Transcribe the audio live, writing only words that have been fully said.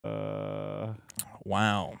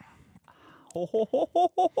wow.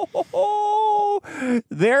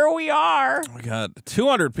 There we are. We got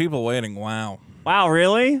 200 people waiting. Wow. Wow,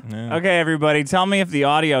 really? Yeah. Okay, everybody, tell me if the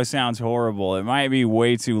audio sounds horrible. It might be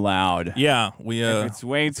way too loud. Yeah, we If it's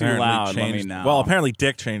way too loud, let me know. Well, apparently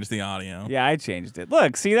Dick changed the audio. Yeah, I changed it.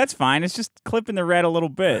 Look, see, that's fine. It's just clipping the red a little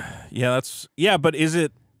bit. Yeah, but is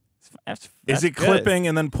it That's good. Clipping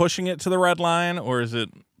and then pushing it to the red line, or is it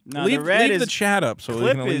No, leave, the red leave is the chat up so we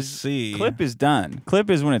can at least see. Clip is done. Clip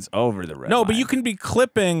is when it's over the red No, line. but you can be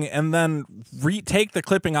clipping and then retake the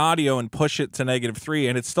clipping audio and push it to -3,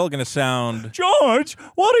 and it's still going to sound. George,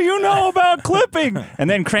 what do you know about clipping? And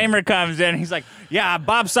then Kramer comes in. He's like, yeah,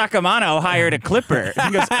 Bob Sacamano hired a clipper.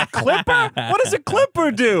 He goes, a clipper? What does a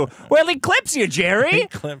clipper do? Well, he clips you, Jerry. He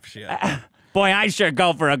clips you. Boy, I sure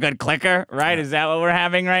go for a good clicker, right? Is that what we're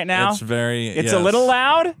having right now? It's very. It's a little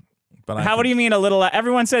loud? But What do you mean a little loud?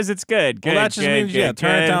 Everyone says it's good. Good, well, that just good, means, good,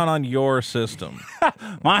 turn good. it down on your system.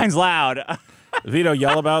 Mine's loud. Vito,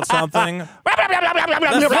 yell about something.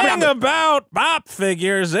 The thing about bop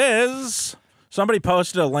figures is somebody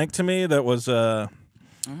posted a link to me that was,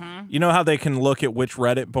 you know how they can look at which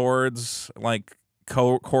Reddit boards, like,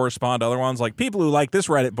 correspond to other ones? Like, people who like this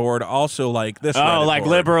Reddit board also like this Reddit board. Like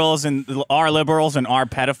liberals and are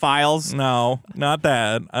pedophiles? No, not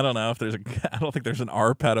that. I don't know if there's I don't think there's an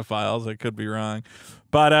R pedophiles. I could be wrong.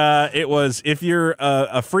 But it was, if you're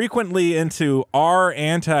frequently into R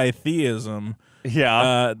anti-theism,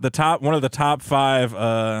 yeah. one of the top 5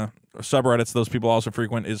 subreddits those people also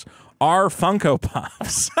frequent is R Funko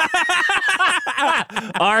Pops.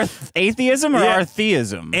 Our atheism or our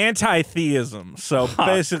theism? Anti-theism. So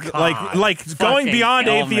basically, like going beyond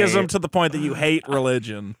atheism to the point that you hate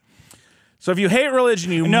religion. So if you hate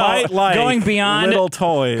religion, you might like going beyond little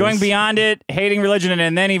toys. Going beyond it, hating religion,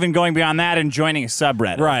 and then even going beyond that and joining a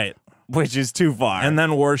subreddit. Right. Which is too far. And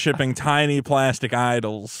then worshiping tiny plastic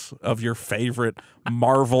idols of your favorite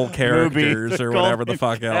Marvel characters or whatever the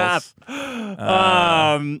fuck else.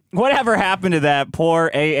 Whatever happened to that poor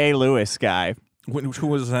A.A. Lewis guy? Who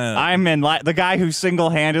was that? The guy who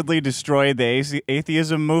single-handedly destroyed the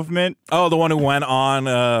atheism movement. Oh, the one who went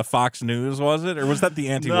on Fox News, was it? Or was that the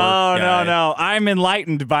anti-work guy? No. I'm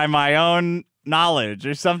enlightened by my own knowledge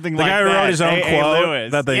or something like that. The guy who wrote his own quote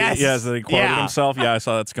Lewis. that that he quoted himself. Yeah, I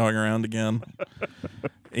saw that's going around again.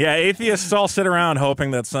 Yeah, atheists all sit around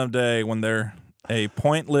hoping that someday when they're a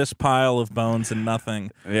pointless pile of bones and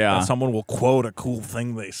nothing, someone will quote a cool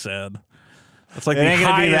thing they said. It's like the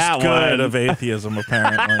highest good of atheism,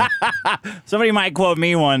 apparently. Somebody might quote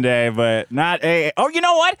me one day, but not A.A. Oh, you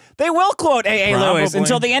know what? They will quote A.A. Lewis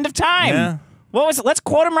until the end of time. Yeah. What was it? Let's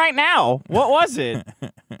quote him right now. What was it?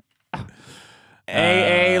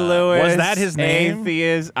 A.A. Lewis. Was that his name?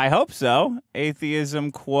 I hope so.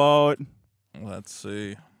 Atheism quote. Let's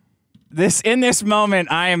see. In this moment,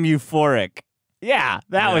 I am euphoric. Yeah,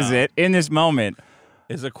 that was it. In this moment.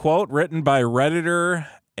 Is a quote written by Redditor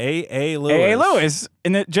A.A. Lewis. A.A. Lewis.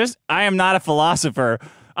 I am not a philosopher.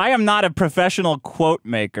 I am not a professional quote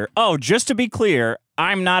maker. Oh, just to be clear,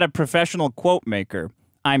 I'm not a professional quote maker.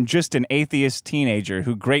 I'm just an atheist teenager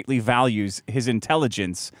who greatly values his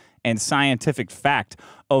intelligence and scientific fact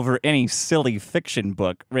over any silly fiction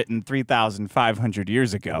book written 3,500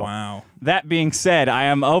 years ago. Wow. That being said, I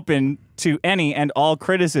am open to any and all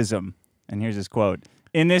criticism. And here's his quote.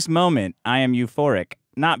 In this moment, I am euphoric,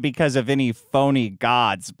 not because of any phony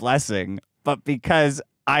God's blessing, but because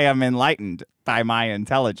I am enlightened by my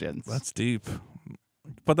intelligence. That's deep.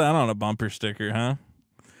 Put that on a bumper sticker, huh?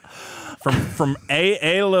 From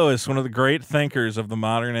A.A. Lewis, one of the great thinkers of the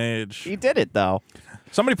modern age. He did it, though.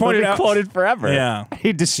 Somebody pointed out. Quoted forever. Yeah.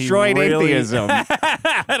 He destroyed atheism.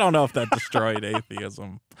 I don't know if that destroyed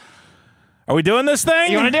atheism. Are we doing this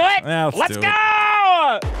thing? You want to do it? Yeah, let's do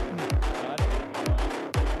go! It.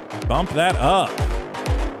 Bump that up.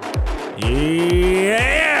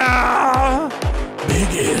 Yeah!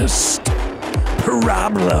 Biggest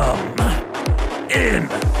problem in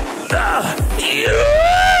the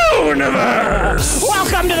universe.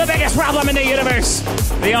 Welcome to the biggest problem in the universe.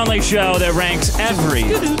 The only show that ranks every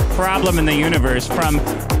problem in the universe, from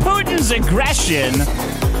Putin's aggression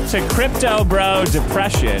to crypto bro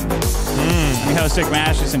depression. I'm your host, Dick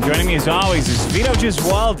Masters, and joining me as always is Vito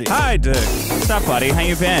Giswaldi. Hi, Dick. What's up, buddy? How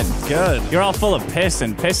you been? Good. You're all full of piss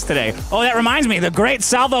today. Oh, that reminds me, the great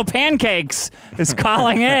SalvoPancakes is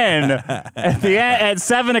calling in at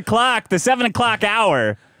 7 o'clock, the 7 o'clock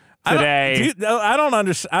hour today. I don't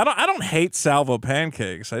understand. I don't hate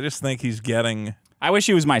SalvoPancakes. I just think he's getting. I wish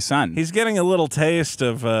he was my son. He's getting a little taste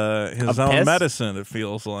of his own piss? medicine, it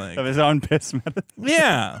feels like. Of his own piss medicine.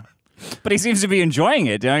 Yeah. But he seems to be enjoying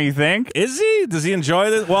it, don't you think? Is he? Does he enjoy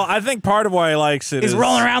this? Well, I think part of why he likes it He's is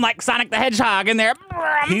rolling around like Sonic the Hedgehog in there.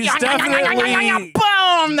 He's definitely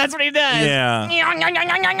boom. That's what he does. Yeah.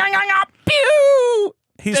 Pew.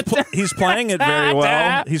 He's playing it very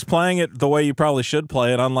well. He's playing it the way you probably should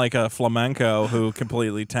play it, unlike a flamenco who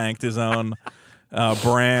completely tanked his own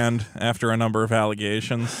brand after a number of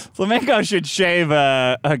allegations. Flamenco should shave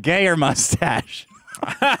a gayer mustache.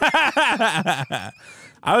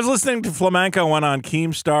 I was listening to Flamenco went on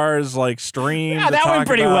Keemstar's like stream. Yeah, that went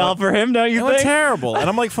pretty well for him, don't you think? It went terrible. And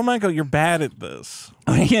I'm like, Flamenco, you're bad at this.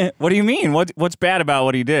 What do you mean? What's bad about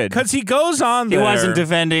what he did? Because he goes on there. He wasn't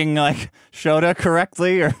defending like Shota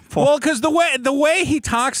correctly, or well, because the way he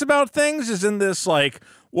talks about things is in this like,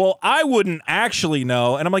 well, I wouldn't actually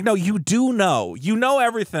know. And I'm like, no, you do know. You know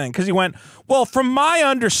everything. Because he went, well, from my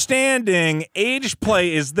understanding, age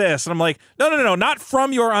play is this. And I'm like, no, not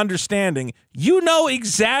from your understanding. You know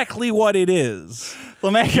exactly what it is.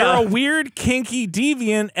 Flamenco. You're a weird, kinky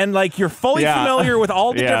deviant, and like you're fully familiar with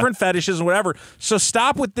all the different fetishes and whatever. So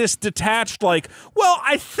stop with this detached, like, well,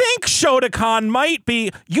 I think Shotokan might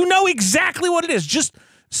be. You know exactly what it is. Just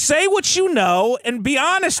say what you know and be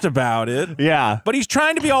honest about it. Yeah. But he's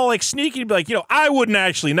trying to be all like sneaky and be like, I wouldn't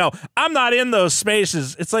actually know. I'm not in those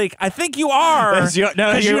spaces. It's like, I think you are. You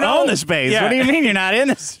own the space. Yeah. What do you mean you're not in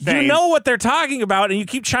the space? You know what they're talking about, and you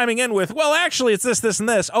keep chiming in with, well, actually, it's this, this, and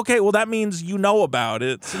this. Okay, well, that means you know about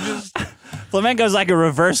it. So just Flamenco's like a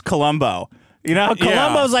reverse Columbo. You know,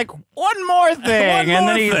 Columbo's like, one more thing. And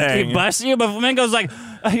then he busts you, but Flamenco's like,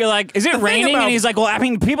 you're like, is it raining? And he's like, well, I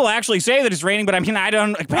mean, people actually say that it's raining, but I mean, I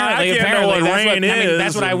don't, apparently,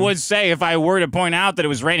 that's what I would say if I were to point out that it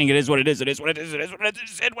was raining. It is what it is. It is what it is. It is what it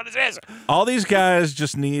is. It is what it is. All these guys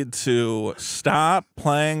just need to stop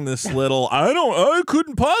playing this little, I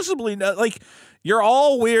couldn't possibly know. Like, you're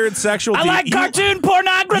all weird sexual. I like cartoon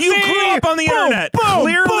pornography. You grew up on the internet.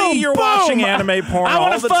 Clearly, you're watching anime porn all the time. I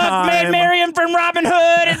want to fuck Maid Marian from Robin Hood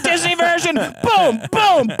and Disney version. Boom,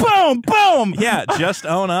 boom, boom, boom. Yeah, just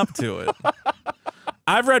own up to it.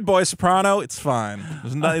 I've read Boy Soprano. It's fine.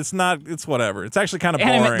 It's not. It's whatever. It's actually kind of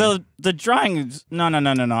boring. The drawing is no.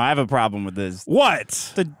 I have a problem with this.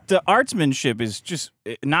 What? The artsmanship is just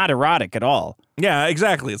not erotic at all. Yeah,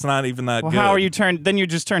 exactly. It's not even that good. How are you turned? Then you're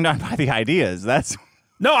just turned on by the ideas. That's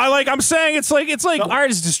no. I'm saying it's like the art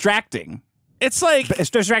is distracting. It's like it's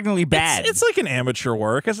distractingly bad. It's like an amateur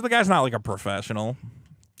work. Because the guy's not like a professional.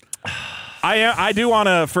 I do want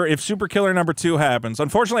to, for if Super Killer #2 happens.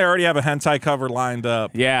 Unfortunately, I already have a hentai cover lined up.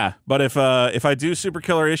 Yeah. But if I do Super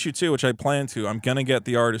Killer issue 2, which I plan to, I'm gonna get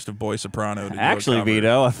the artist of Boy Soprano to actually do a cover.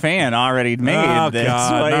 Vito, a fan already made this.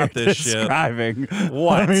 God, not this describing. Shit.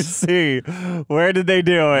 What? Let me see. Where did they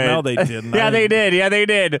do it? No, they didn't. Yeah, they did. Yeah, they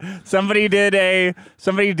did. Somebody did the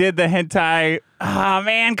hentai. Oh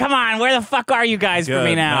man, come on! Where the fuck are you guys for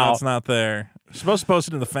me now? No, it's not there. You're supposed to post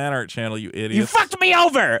it in the fan art channel, you idiot. You fucked me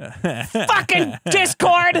over! Fucking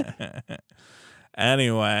Discord!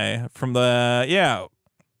 Anyway,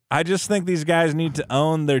 I just think these guys need to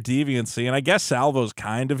own their deviancy, and I guess Salvo's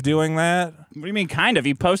kind of doing that. What do you mean kind of?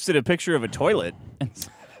 He posted a picture of a toilet.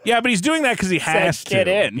 Yeah, but he's doing that because he has to, get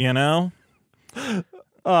in. You know?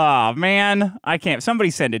 Oh, man. I can't.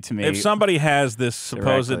 Somebody send it to me. If somebody has this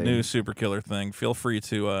supposed new Super Killer thing, feel free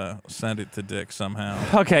to send it to Dick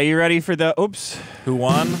somehow. Okay, you ready for the... Oops. Who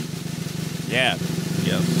won? Yeah.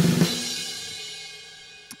 Yes.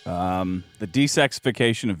 The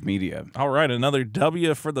desexification of media. All right, another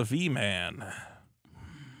W for the V-Man.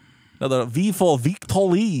 Another V for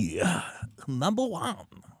Victory. #1.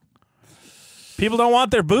 People don't want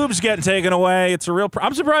their boobs getting taken away. It's a real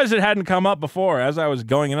I'm surprised it hadn't come up before. As I was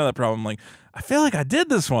going into that problem, like, I feel like I did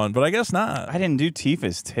this one, but I guess not. I didn't do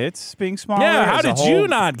Tifa's tits being smaller. Yeah, how did you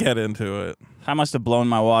not get into it? I must have blown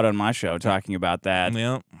my wad on my show talking about that.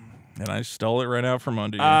 Yeah, and I stole it right out from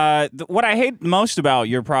under you. What I hate most about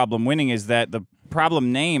your problem winning is that the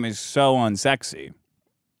problem name is so unsexy.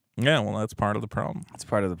 Yeah, well, that's part of the problem. That's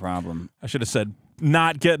part of the problem. I should have said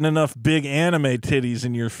not getting enough big anime titties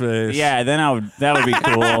in your face. Yeah, then that would be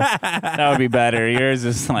cool. That would be better. Yours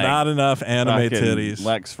is like not enough anime titties.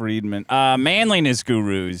 Lex Friedman. Manliness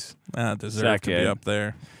gurus. Deserve to be up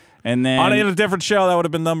there. And then on a different show, that would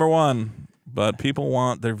have been #1. But people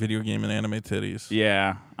want their video game and anime titties.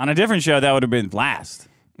 Yeah. On a different show, that would have been last.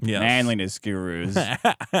 Yes. Manliness gurus.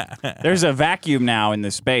 There's a vacuum now in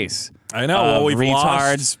the space. I know. Well, we've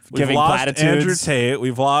retards giving lost platitudes. Andrew Tate.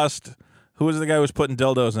 We've lost. Who was the guy who was putting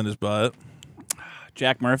dildos in his butt?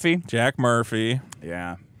 Jack Murphy. Jack Murphy.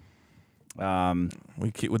 Yeah.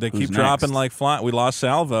 Would they keep dropping like fly? We lost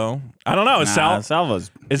Salvo. I don't know. Is Salvo's.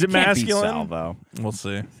 Is it masculine? Salvo. We'll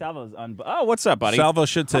see. Salvo's oh, what's up, buddy? Salvo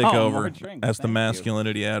should take over as the Thank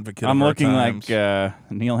masculinity advocate. I'm of our looking times.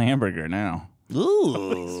 like Neil Hamburger now.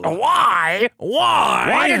 Ooh. Why?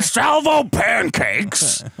 Why did Salvo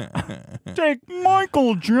Pancakes take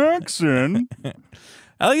Michael Jackson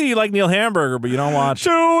I think you like Neil Hamburger, but you don't watch.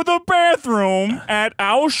 to the bathroom at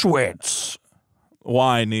Auschwitz?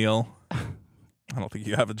 Why, Neil? I don't think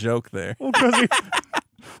you have a joke there.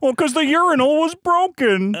 Well, because the urinal was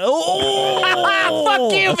broken. Oh,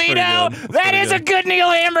 Fuck you, Vito. That is a good Neil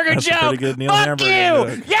Hamburger That's joke. a pretty good Neil Fuck Hamburger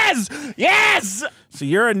you. joke. Yes. Yes. So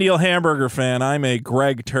you're a Neil Hamburger fan. I'm a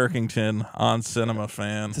Greg Turkington on cinema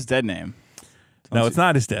fan. It's his dead name. No, it's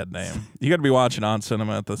not his dead name. You got to be watching on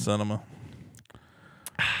cinema at the cinema.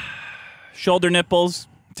 Shoulder nipples.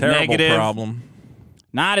 Terrible negative. problem.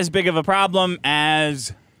 Not as big of a problem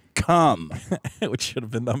as cum. Which should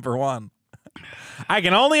have been #1. I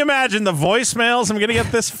can only imagine the voicemails I'm going to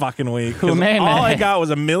get this fucking week. 'Cause all I got was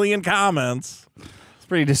 1 million comments. It's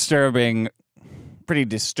pretty disturbing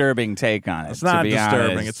take on it. It's not to be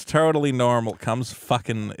disturbing. honest. It's totally normal.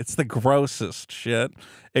 It's the grossest shit.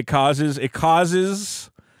 It causes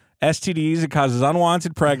STDs. It causes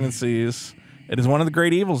unwanted pregnancies. It is one of the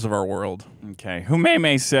great evils of our world. Okay.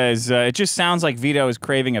 Humeme says, it just sounds like Vito is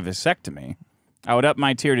craving a vasectomy. I would up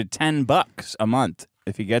my tier to $10 a month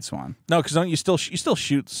if he gets one. No, because don't you still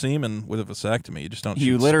shoot semen with a vasectomy? You just don't.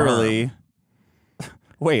 You shoot literally. sperm.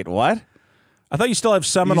 Wait, what? I thought you still have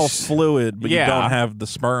seminal fluid, but Yeah. you don't have the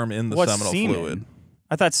sperm in the What's seminal semen? fluid.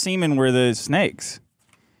 I thought semen were the snakes.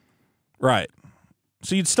 Right.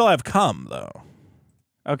 So you'd still have cum, though.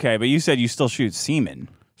 Okay, but you said you still shoot semen.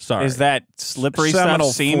 Sorry. Is that slippery seminal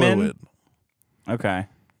stuff semen? fluid? Okay.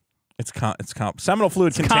 It's seminal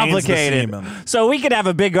fluid contains Complicated. the semen. So we could have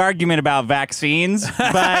a big argument about vaccines,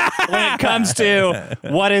 but when it comes to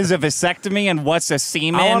what is a vasectomy and what's a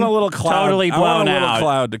semen, I want a little cloud. totally blown I want a little out.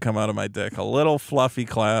 cloud to come out of my dick. A little fluffy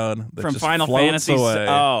cloud that From just Final floats Fantasy. away.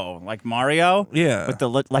 Oh, like Mario? Yeah. With the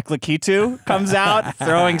like Lakitu comes out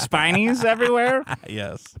throwing spinies everywhere.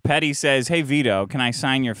 Yes. Petty says, "Hey Vito, can I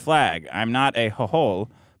sign your flag? I'm not a hole,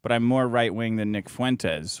 but I'm more right wing than Nick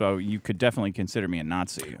Fuentes, so you could definitely consider me a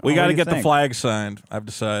Nazi." We got to get the think? flag signed. I've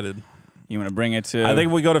decided. You want to bring it to? I think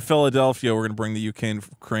if we go to Philadelphia, we're going to bring the Ukraine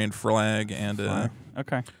flag and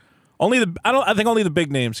okay. I think only the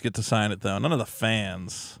big names get to sign it though. None of the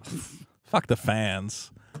fans. Fuck the fans.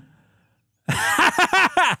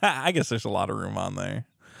 I guess there's a lot of room on there.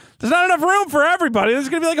 There's not enough room for everybody. There's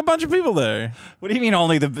gonna be like a bunch of people there. What do you mean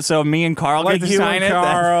only the? So me and Carl Like get to you sign and it?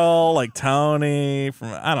 Carl, like Tony from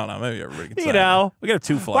I don't know. Maybe everybody can. You sign know. it. We got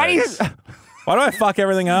 2 flags. Why do I fuck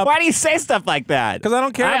everything up? Why do you say stuff like that? Because I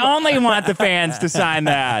don't care. I only want the fans to sign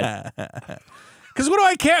that. Because what do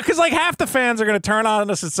I care? Because like half the fans are gonna turn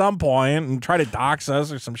on us at some point and try to dox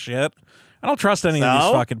us or some shit. I don't trust any of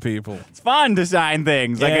these fucking people. It's fun to sign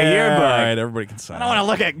things like a yearbook. All right, everybody can sign. I don't want to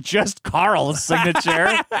look at just Carl's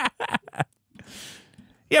signature.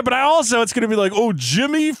 Yeah, but it's going to be like, oh,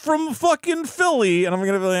 Jimmy from fucking Philly. And I'm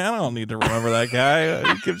going to be like, I don't need to remember that guy.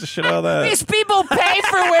 Who gives a shit about that? These people pay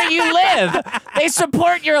for where you live. They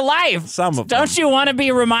support your life. Some of Don't them. you want to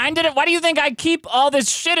be reminded? Why do you think I keep all this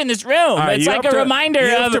shit in this room? Right, It's you like have a to- reminder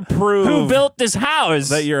you have of to prove who built this house.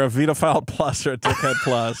 That you're a Vitophile Plus or a Dickhead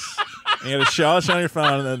Plus. You got to show us on your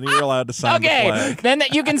phone, and then you're allowed to sign the Okay, flag. then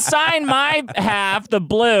that you can sign my half, the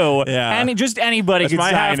blue. Yeah. And just anybody Is can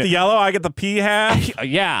my sign half it. the yellow? I get the P half?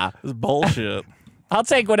 Yeah. This is bullshit. I'll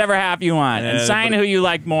take whatever half you want and Yeah, sign anybody- who you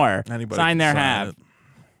like more. Anybody Sign can their sign half. it.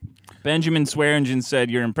 Benjamin Swearingen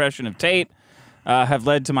said, your impression of Tate have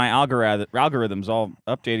led to my algorithms all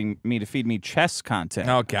updating me to feed me chess content.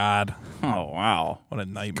 Oh, God. Oh, wow. What a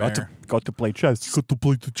nightmare. Got to play chess. Got to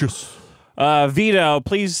play the chess. Vito,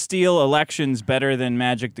 please steal elections better than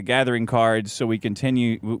Magic the Gathering cards so we can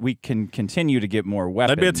continue to get more weapons.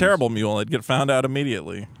 That'd be a terrible mule. I'd get found out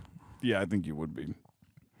immediately. Yeah, I think you would be.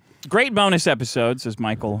 Great bonus episode, says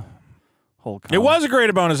Michael Holcomb. It was a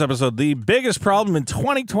great bonus episode. The biggest problem in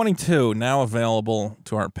 2022, now available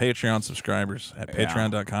to our Patreon subscribers at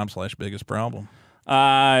patreon.com/biggestproblem.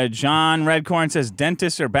 John Redcorn says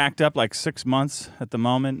dentists are backed up like 6 months at the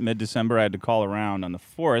moment. Mid-December, I had to call around. On the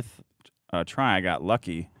 4th try, I got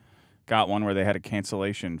lucky. Got one where they had a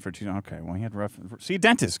cancellation for 2. Okay, well, he had rough. See,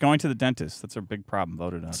 dentist, going to the dentist. That's a big problem.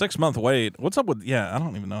 Voted up. 6 month wait. What's up with? Yeah, I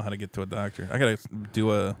don't even know how to get to a doctor. I gotta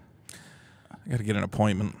do a. I gotta get an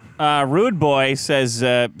appointment. Rude Boy says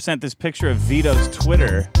sent this picture of Vito's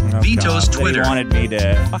Twitter. Vito's Twitter. He wanted me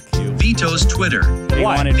to Fuck you. Vito's Twitter. He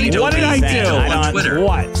wanted me to What did I say do? that On Twitter.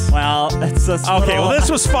 What? Well, that's a Okay, well,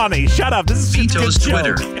 this was funny. Shut up. This is Vito's a good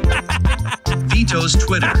Twitter. joke. Vito's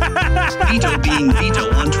Twitter. Vito being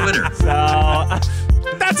Vito on Twitter. So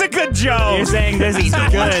That's a good joke. you're saying this is Vito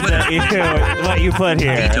on good that what you put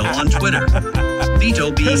here. Vito on Twitter.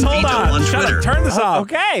 Vito being Just hold Vito on Shut Twitter. up. Turn this off.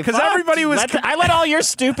 Okay, Because fuck. everybody was. I let all your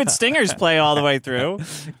stupid stingers play all the way through.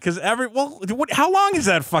 Because how long is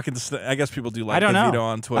that fucking? I guess people do like I don't the know. Vito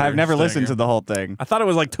on Twitter. I've never listened to stinger. the whole thing. I thought it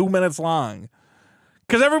was like 2 minutes long.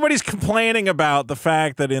 Because everybody's complaining about the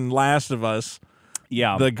fact that in Last of Us,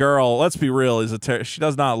 Yeah. the girl, let's be real, is she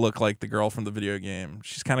does not look like the girl from the video game.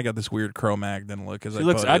 She's kind of got this weird Cro-Magnon look. As she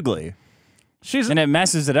looks ugly. She's And it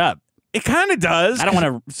messes it up. It kind of does.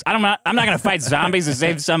 I'm not going to fight zombies to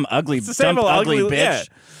save some ugly, same dumb, ugly bitch. yeah.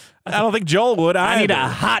 I don't think Joel would. I need either. a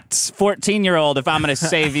hot 14-year-old if I'm going to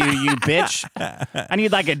save you, you bitch. I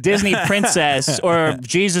need like a Disney princess or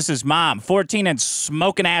Jesus' mom, 14 and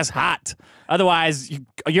smoking ass hot. Otherwise,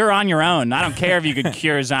 you're on your own. I don't care if you could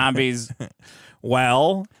cure zombies.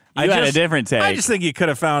 Well, You had a different take. I just think you could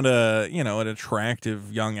have found an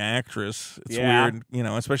attractive young actress. It's Yeah. weird,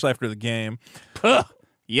 especially after the game. Ugh,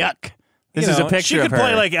 yuck. This is a picture she of could her.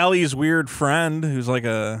 play like Ellie's weird friend who's like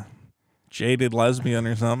a jaded lesbian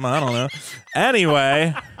or something. I don't know.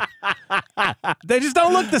 Anyway, they just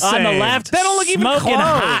don't look the same. On the left, they don't look even smoking close.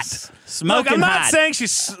 hot. Smoking Look, I'm not hot. saying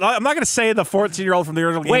she's. I'm not going to say the 14-year-old from the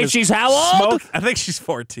original game. Wait, is she's how old? I think she's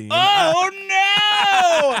 14. Oh,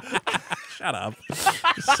 no! Shut up.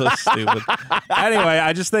 You're so stupid. Anyway,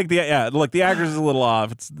 I just think the actress is a little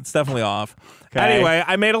off. It's definitely off. Okay. Anyway,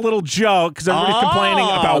 I made a little joke because everybody's complaining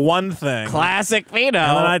about one thing. Classic Vito.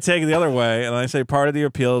 And then I take it the other way, and I say part of the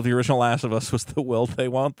appeal of the original Last of Us was the will they,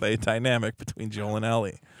 won't they dynamic between Joel and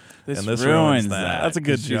Ellie. This and this ruins that. that. That's a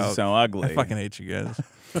good 'cause joke. She's so ugly. I fucking hate you guys.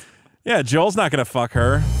 Yeah, Joel's not going to fuck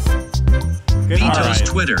her. Vito's Alright.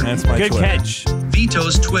 Twitter. That's my Good Twitter. catch.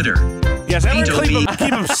 Vito's Twitter. Yes, everyone Vito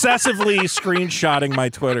keep obsessively screenshotting my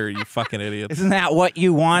Twitter, you fucking idiots. Isn't that what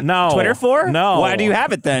you want No. Twitter for? No. Why do you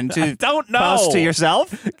have it then? To don't know. post to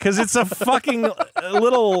yourself? Because it's a fucking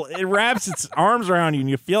it wraps its arms around you, and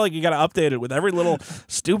you feel like you got to update it with every little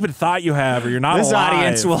stupid thought you have, or you're not This alive.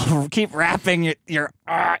 audience will keep wrapping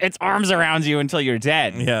its arms around you until you're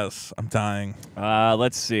dead. Yes, I'm dying.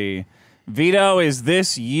 Let's see. Vito, is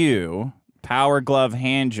this you? Power Glove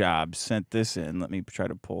Hand Job sent this in. Let me try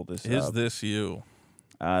to pull this up. Is this you?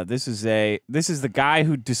 This is the guy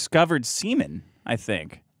who discovered semen, I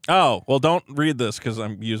think. Oh, well, don't read this because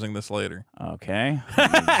I'm using this later. Okay.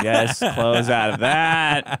 Let me just close out of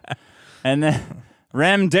that. And then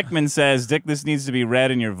Rem Dickman says, Dick, this needs to be read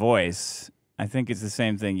in your voice. I think it's the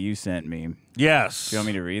same thing you sent me. Yes. Do you want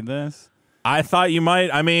me to read this? I thought you might.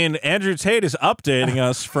 I mean, Andrew Tate is updating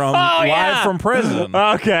us from yeah. live from prison.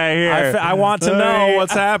 Okay, here. I want to know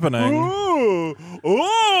what's happening.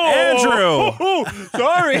 Andrew!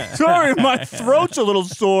 Sorry, my throat's a little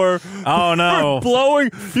sore. Oh no! Blowing.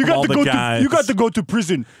 You All the guys. to go to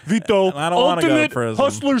prison, Vito. I don't wanna go to Ultimate prison.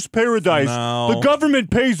 hustler's paradise. No. The government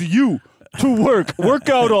pays you to work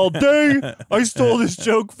out all day. I stole this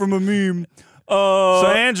joke from a meme. So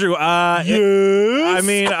Andrew, Yes. I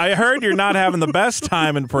mean, I heard you're not having the best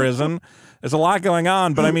time in prison. There's a lot going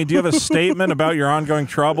on, but I mean, do you have a statement about your ongoing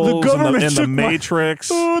troubles in the Matrix?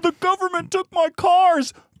 The government took my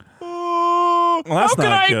cars. Well, that's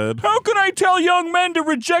not good. How can I tell young men to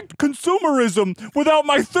reject consumerism without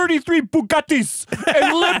my 33 Bugattis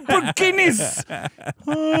and Lamborghinis?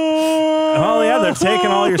 Oh yeah, they're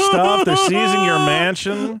taking all your stuff. They're seizing your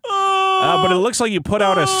mansion. But it looks like you put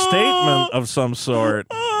out a statement of some sort.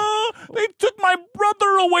 They took my brother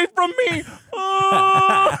away from me.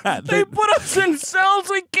 They put us in cells.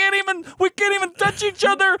 We can't even touch each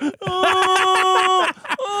other. I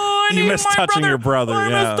You need miss my touching your brother, I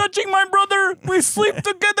yeah. miss touching my brother. We sleep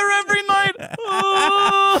together every night.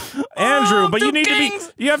 Andrew, but you two need kings.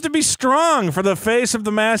 to be. You have to be strong for the face of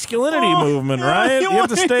the masculinity movement, right? You have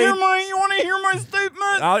to stay. You want to hear my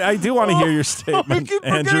statement? I do want to hear your I statement, keep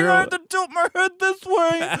forgetting Andrew. I have to tilt my head this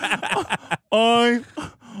way.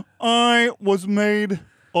 I was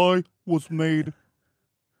made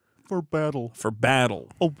for battle. For battle.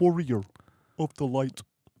 A warrior of the light.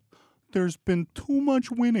 There's been too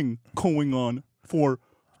much winning going on for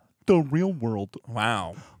the real world.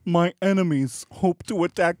 Wow. My enemies hope to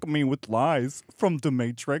attack me with lies from the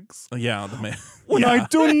Matrix. Yeah, the man. When I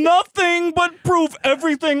do nothing but prove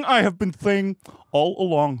everything I have been saying all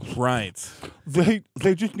along. Right. They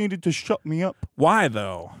just needed to shut me up. Why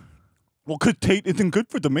though? Well, because Tate isn't good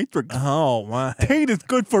for the Matrix. Oh, my. Tate is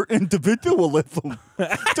good for individualism.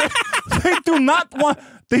 They do not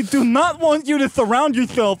want you to surround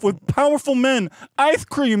yourself with powerful men, ice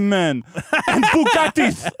cream men, and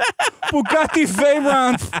Bugattis. Bugatti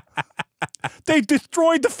Veyrons. They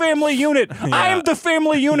destroyed the family unit. Yeah. I am the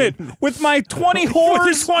family unit with my 20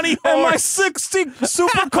 whores and my 60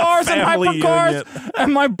 supercars and hypercars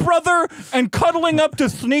and my brother and cuddling up to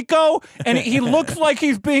Sneeko, and he looks like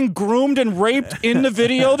he's being groomed and raped in the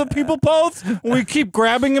video that people post. We keep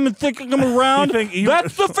grabbing him and thinking him around.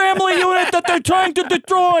 That's the family unit that they're trying to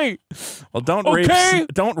destroy. Well, don't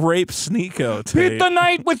rape Sneeko, Tate. Beat the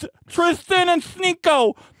night with Tristan and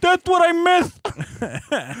Sneeko. That's what I miss.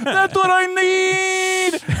 That's what I need.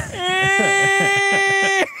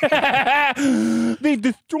 They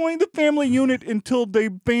destroy the family unit until they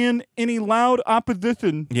ban any loud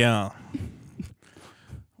opposition. Yeah.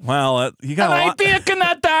 Well, you got An idea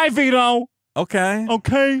cannot die, Vito. Okay.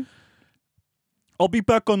 Okay. I'll be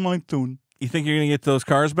back online soon. You think you're going to get those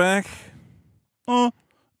cars back?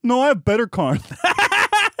 No, I have better cars.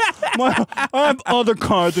 I have other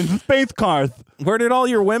cars and space cars. Where did all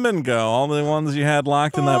your women go? All the ones you had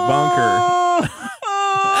locked in that bunker?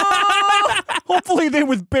 Hopefully they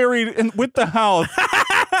was buried with the house.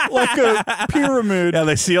 Like a pyramid. Yeah,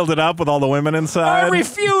 they sealed it up with all the women inside. I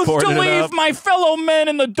refuse to leave my fellow men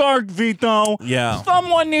in the dark, Vito. Yeah.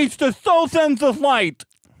 Someone needs to so send the light.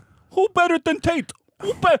 Who better than Tate?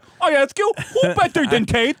 I ask you, who better than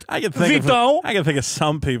Tate? I can think Vito? I can think of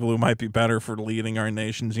some people who might be better for leading our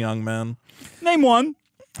nation's young men. Name one.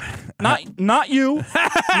 Not you.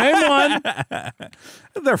 Name one.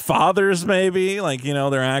 Their fathers, maybe, like, you know,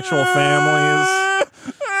 their actual families.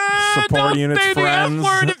 Support units, friends.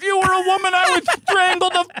 Word. If you were a woman, I would strangle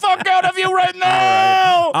the fuck out of you right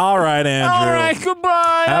now. All right, Andrew. All right,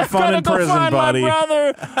 goodbye. Have fun in prison, find buddy. My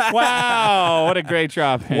brother. Wow, what a great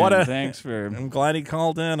job. Thanks for. I'm glad he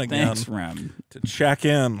called in again. Thanks, Rem. To check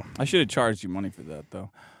in. I should have charged you money for that, though.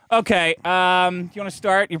 Okay, you want to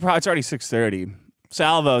start? It's already 6:30.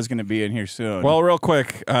 Salvo is going to be in here soon. Well, real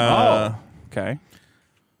quick. Okay.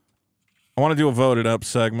 I want to do a voted up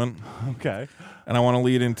segment. Okay. And I want to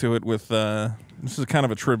lead into it with this is kind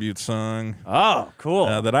of a tribute song. Oh, cool.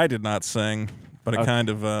 That I did not sing, but it kind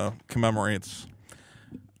of commemorates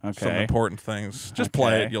some important things. Just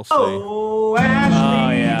play it, you'll see. Oh,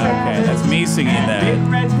 Ashley, yeah, okay. That's me singing that.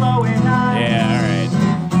 Yeah, all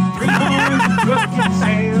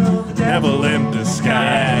right. Devil in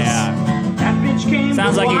disguise. Yeah.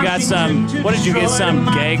 Sounds like you got some. What did you get? Some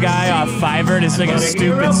gay guy off Fiverr to sing a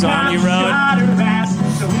stupid song you wrote?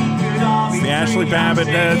 It's the Ashley Babbitt.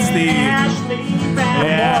 That's the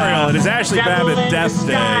memorial. It is Ashley Babbitt Death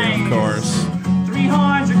Day, of course.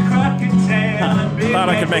 Thought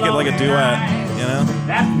I could make it like a duet, you know?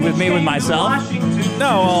 With me, with myself?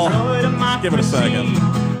 No, well, give it a second.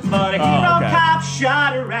 But a hero cop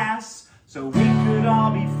shot her ass. So we could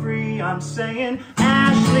all be free. I'm saying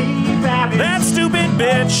Ashley Babbitt. That stupid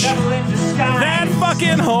bitch. That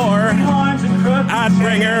fucking whore. I'd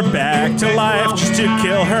bring her back to life just to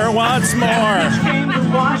kill her once more.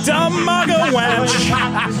 Dumb muggle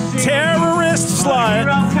wench. Terrorist slut.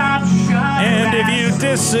 And if you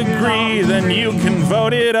disagree, then you can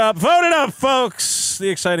vote it up. Vote it up, folks. The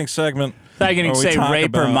exciting segment. I thought you were going to say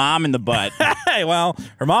rape her mom in the butt. Hey, well,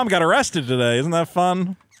 her mom got arrested today. Isn't that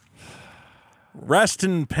fun? Rest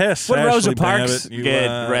in piss. What did Rosa Ashley Parks Babbitt, get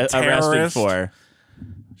arrested for?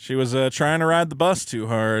 She was trying to ride the bus too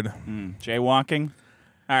hard. Jaywalking?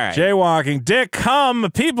 All right. Jaywalking. Dick Hum.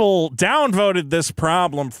 People downvoted this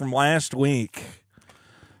problem from last week.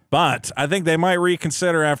 But I think they might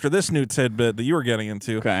reconsider after this new tidbit that you were getting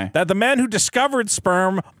into. Okay. That the men who discovered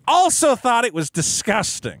sperm also thought it was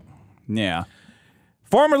disgusting. Yeah.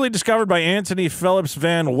 Formerly discovered by Anthony Philips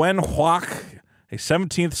van Wenhoek, a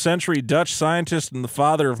 17th century Dutch scientist and the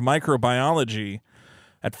father of microbiology.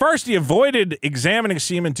 At first, he avoided examining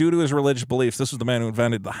semen due to his religious beliefs. This was the man who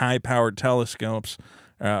invented the high-powered telescopes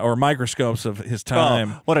or microscopes of his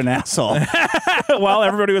time. Oh, what an asshole. Well,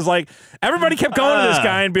 everybody kept going to this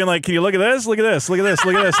guy and being like, can you look at this? Look at this. Look at this.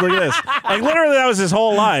 Look at this. Look at this. Like, literally, that was his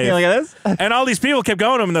whole life. Look at this? And all these people kept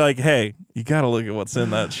going to him, and they're like, hey, you got to look at what's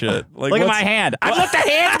in that shit. Like, Look at my hand. I've looked at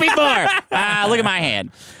hands before. Look at my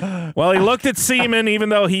hand. Well, he looked at semen, even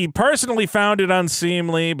though he personally found it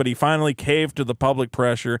unseemly, but he finally caved to the public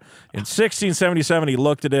pressure. In 1677, he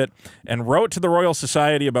looked at it and wrote to the Royal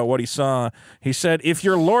Society about what he saw. He said, if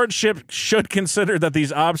your lordship should consider that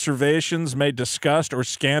these observations may disgust or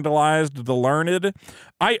scandalize the learned,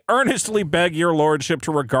 I earnestly beg your lordship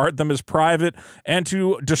to regard them as private and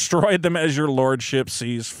to destroy them as your lordship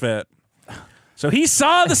sees fit. So he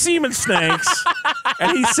saw the semen snakes,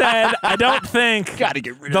 and he said, I don't think Gotta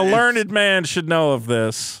get rid the of this. learned man should know of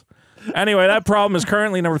this. Anyway, that problem is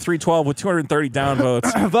currently number 312 with 230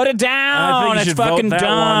 downvotes. Vote it down. you It's should vote fucking that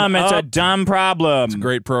dumb. one It's a up. dumb problem.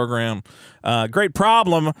 Great program. Great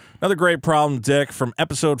problem. Another great problem, Dick, from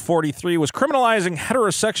episode 43 was criminalizing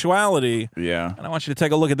heterosexuality. Yeah. And I want you to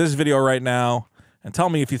take a look at this video right now and tell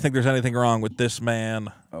me if you think there's anything wrong with this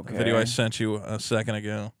man. Okay. The video I sent you a second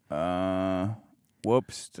ago.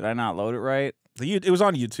 Whoops. Did I not load it right? It was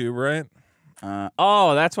on YouTube, right?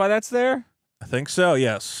 Oh, that's why that's there? I think so,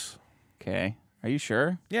 yes. Okay. Are you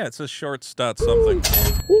sure? Yeah, it says shorts dot something.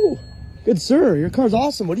 Ooh, good sir. Your car's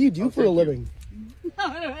awesome. What do you do for a living?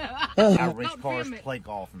 I race cars, play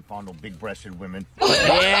golf, and fondle big-breasted women.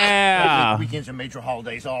 Yeah. Weekends and major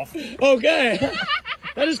holidays off. Okay.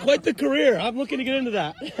 That is quite the career. I'm looking to get into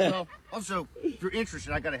that. Well, also, if you're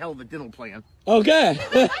interested, I got a hell of a dental plan. Okay.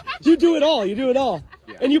 You do it all. You do it all.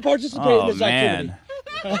 And you participate in this activity. Man.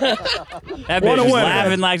 That What a bitch is winner.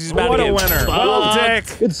 laughing like she's about What to a get winner. fucked. Well, Dick,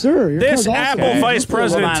 Good sir. Your this car's awesome. Apple Vice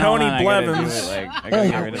President Hold on, Tony I gotta do Blevins. it, like, I gotta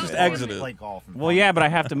get rid of Just it. exit it. Play golf and Well, yeah, but I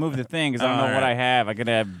have to move the thing because I don't know what I Alright. have. I could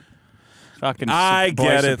have fucking I boy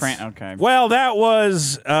get it. Okay. Well, that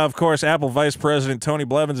was, of course, Apple Vice President Tony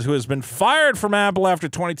Blevins, who has been fired from Apple after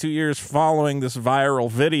 22 years following this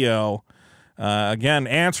viral video. Again,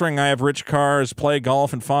 answering, I have rich cars, play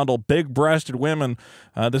golf, and fondle big-breasted women.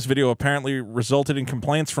 This video apparently resulted in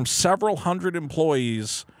complaints from several hundred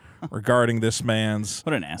employees regarding this man's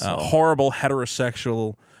What an asshole. horrible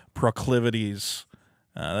heterosexual proclivities.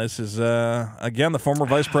 This is, again, the former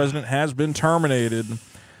vice president has been terminated.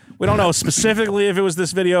 We don't know specifically if it was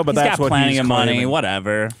this video, but He's that's got what plenty he's of money. claiming.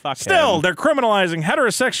 Whatever. Fuck Still, him. they're criminalizing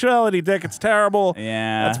heterosexuality, Dick. It's terrible.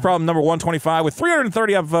 Yeah. That's problem number 125 with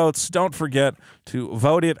 330 upvotes. Don't forget to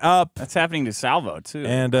vote it up. That's happening to Salvo too.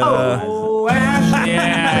 And, yeah.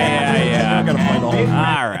 I'm going to play the whole thing.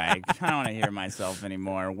 All right. I don't want to hear myself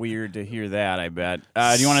anymore. Weird to hear that, I bet.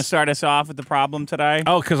 Do you want to start us off with the problem today?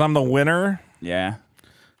 Oh, because I'm the winner? Yeah.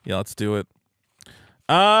 Yeah, let's do it.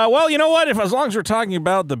 Well, you know what? As long as we're talking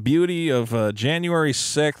about the beauty of January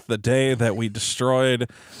 6th, the day that we destroyed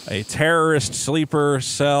a terrorist sleeper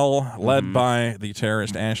cell led by the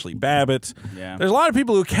terrorist Ashley Babbitt, Yeah. there's a lot of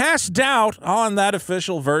people who cast doubt on that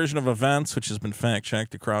official version of events, which has been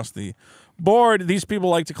fact-checked across the board. These people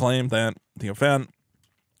like to claim that the event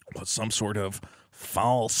was some sort of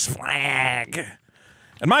false flag.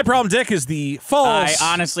 And my problem, Dick, is the false.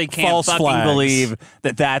 I honestly can't false fucking flags. believe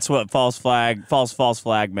that that's what false flag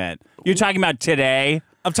meant. You're talking about today?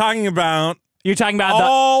 I'm talking about You're talking about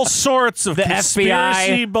all sorts of the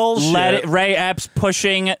conspiracy FBI bullshit. Ray Epps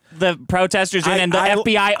pushing the protesters in and the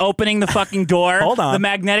FBI opening the fucking door. Hold on. The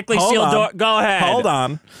magnetically Hold sealed on. door. Go ahead. Hold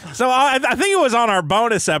on. So I think it was on our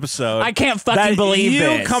bonus episode. I can't fucking that believe you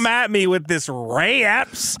this. come at me with this Ray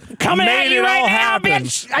Epps. Coming made at you it right all now, happen.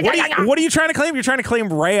 bitch. What are you trying to claim? You're trying to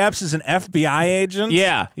claim Ray Epps is an FBI agent?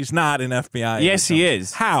 Yeah. He's not an FBI Yes, agent. he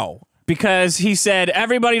is. How? Because he said,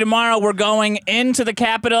 everybody tomorrow we're going into the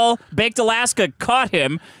Capitol. Baked Alaska caught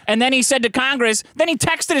him. And then he said to Congress, then he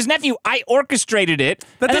texted his nephew, I orchestrated it.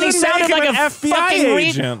 That and then he doesn't make sounded him like an a FBI fucking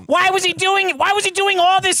agent. Why was he doing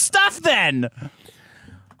all this stuff then?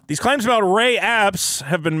 These claims about Ray Epps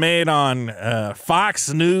have been made on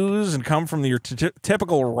Fox News and come from your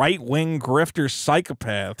typical right-wing grifter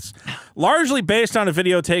psychopaths, largely based on a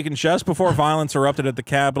video taken just before violence erupted at the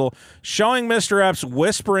Capitol, showing Mr. Epps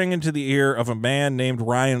whispering into the ear of a man named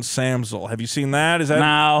Ryan Samsel. Have you seen that? Is that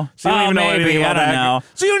No. So you don't even know maybe. anything about I don't that? know.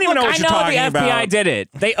 So you don't even know what you're talking I know the FBI about. did it.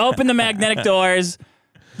 They opened the magnetic doors.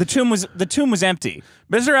 The tomb was empty.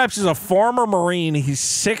 Mr. Epps is a former Marine. He's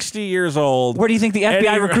 60 years old. Where do you think the And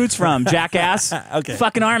FBI he- recruits from, jackass? Okay.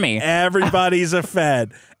 Fucking army. Everybody's a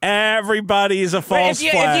Fed. Everybody's a false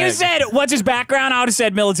If flag. you said, what's his background, I would have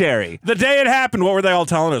said military. The day it happened, what were they all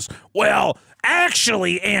telling us? Well,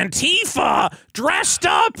 actually, Antifa dressed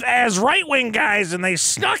up as right-wing guys, and they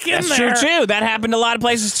snuck in That's there. true, too. That happened a lot of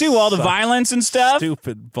places, too. All the violence and stuff.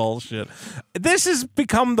 Stupid bullshit. This has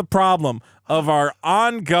become the problem of our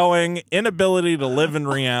ongoing inability to live in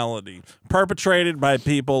reality, perpetrated by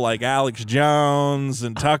people like Alex Jones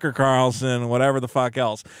and Tucker Carlson and whatever the fuck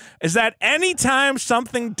else, is that anytime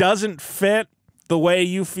something doesn't fit the way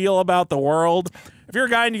you feel about the world, If you're a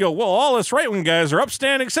guy and you go, well, all us right-wing guys are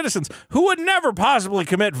upstanding citizens who would never possibly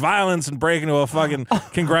commit violence and break into a fucking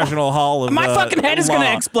congressional hall of My fucking head is going to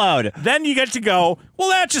law. explode. Then you get to go, well,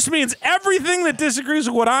 that just means everything that disagrees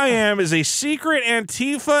with what I am is a secret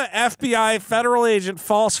Antifa, FBI, federal agent,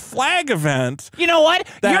 false flag event. You know what?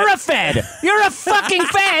 You're a Fed. You're a fucking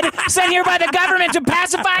Fed sent here by the government to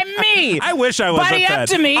pacify me. I wish I was Buddy a Fed. up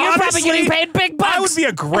to me. You're probably Honestly, getting paid big bucks. I would be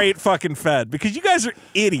a great fucking Fed because you guys are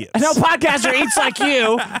idiots. No podcaster eats like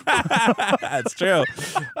you. That's true.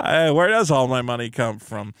 Where does all my money come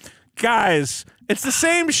from? Guys, it's the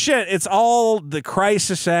same shit. It's all the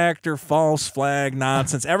crisis act or false flag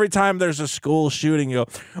nonsense. Every time there's a school shooting, you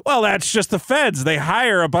go, well, that's just the feds. They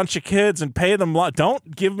hire a bunch of kids and pay them.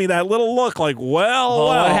 Don't give me that little look like, well.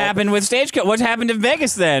 What happened with Stagecoach? What happened in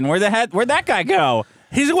Vegas then? Where'd that guy go?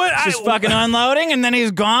 He's just fucking unloading, and then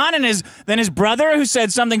he's gone, and then his brother, who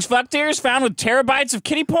said something's fucked here, is found with terabytes of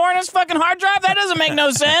kitty porn in his fucking hard drive? That doesn't make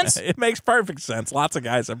no sense. It makes perfect sense. Lots of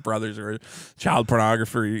guys have brothers who are child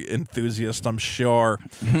pornography enthusiasts, I'm sure.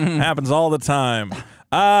 Happens all the time.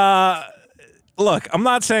 Look, I'm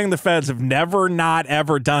not saying the feds have never, not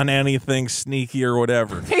ever done anything sneaky or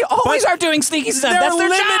whatever. They always are doing sneaky stuff. That's their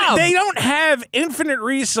job. They don't have infinite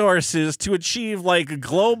resources to achieve like a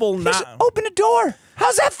global. Just open a door.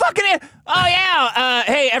 How's that fucking it? Oh yeah.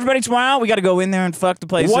 Hey, everybody! Tomorrow we got to go in there and fuck the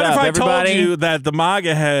place up. What if I everybody? told you that the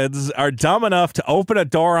MAGA heads are dumb enough to open a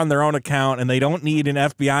door on their own account and they don't need an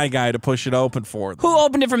FBI guy to push it open for them? Who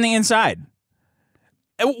opened it from the inside?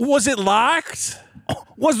 Was it locked?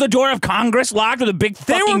 Was the door of Congress locked with a big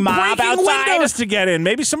fucking mob breaking outside? windows to get in.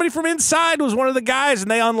 Maybe somebody from inside was one of the guys, and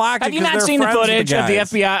they unlocked Have it. you not seen the footage of the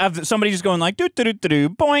FBI of somebody just going like doo doo doo doo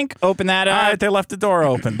boink? Open that up. All right, they left the door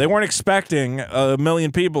open. They weren't expecting a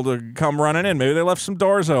million people to come running in. Maybe they left some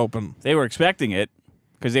doors open. They were expecting it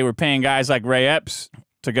because they were paying guys like Ray Epps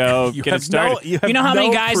to go get it started. You know how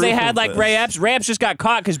many guys they had like this. Ray Epps? Ray Epps just got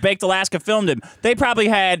caught because Baked Alaska filmed him. They probably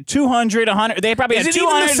had 200, 100. They probably Is had it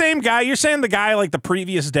 200. even the same guy? You're saying the guy like the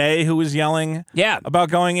previous day who was yelling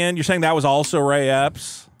about going in? You're saying that was also Ray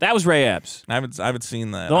Epps? That was Ray Epps. I haven't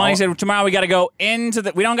seen that. The one he said, tomorrow we got to go into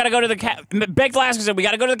the, we don't got to go to the, Baked Alaska said, we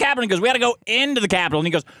got to go to the Capitol. He goes, we got to go into the Capitol. And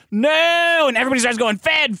he goes, no. And everybody starts going,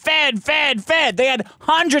 Fed, Fed, Fed, Fed. They had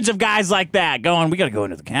hundreds of guys like that going, we got to go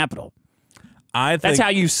into the Capitol. That's how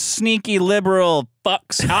you sneaky liberal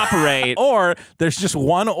fucks operate. Or there's just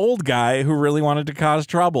one old guy who really wanted to cause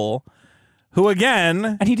trouble, who again,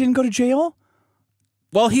 and he didn't go to jail.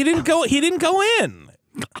 Well, he didn't go in.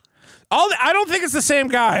 I don't think it's the same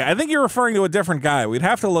guy. I think you're referring to a different guy. We'd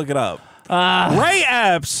have to look it up. Ray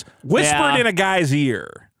Epps whispered in a guy's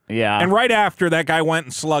ear. Yeah. And right after, that guy went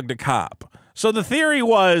and slugged a cop. So the theory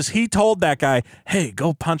was he told that guy, hey,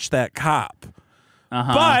 go punch that cop.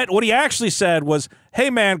 But what he actually said was, hey,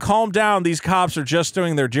 man, calm down. These cops are just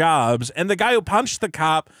doing their jobs. And the guy who punched the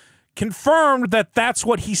cop confirmed that that's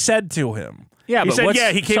what he said to him. Yeah, he but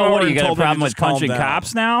said, he came so over what, are you and got a told him to problem with just calm punching down.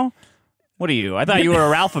 cops now? What are you? I thought you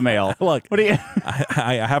were a alpha male. Look, what are you?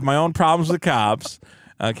 I have my own problems with cops.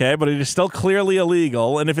 Okay, but it is still clearly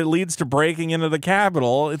illegal. And if it leads to breaking into the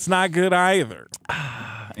Capitol, it's not good either.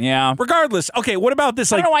 Yeah. Regardless, okay, what about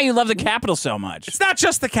this? I don't know why you love the Capitol so much. It's not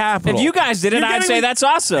just the Capitol. If you guys did it, I'd say that's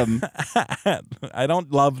awesome. I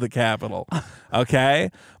don't love the Capitol, okay?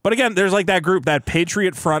 But again, there's like that group, that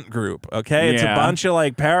Patriot Front group, okay? It's a bunch of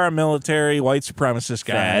like paramilitary white supremacist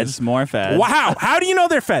guys. Feds, more feds. Wow, how do you know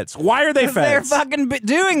they're feds? Why are they feds? They're fucking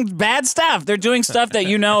doing bad stuff. They're doing stuff that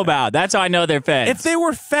you know about. That's how I know they're feds. If they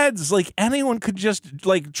were feds, like anyone could just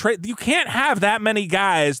like you can't have that many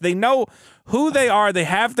guys. They know who they are. They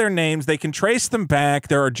have their names. They can trace them back.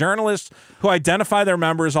 There are journalists who identify their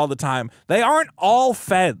members all the time. They aren't all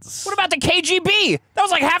feds. What about the KGB? That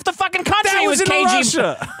was like half the fucking country That was in KGB.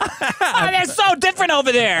 Russia. Oh, they're so different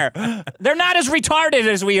over there. They're not as retarded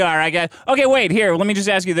as we are, I guess. Okay, wait, here, let me just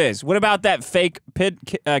ask you this. What about that fake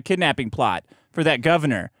kidnapping plot for that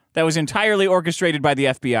governor that was entirely orchestrated by the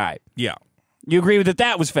FBI? Yeah. You agree with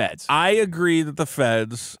that was feds? I agree that the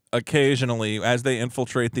feds occasionally, as they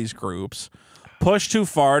infiltrate these groups, push too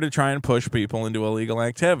far to try and push people into illegal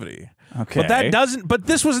activity. Okay. But that doesn't, but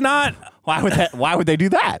this was not. Why would they do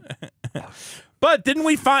that? But didn't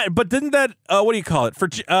that, what do you call it?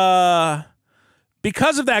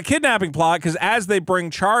 Because of that kidnapping plot, because as they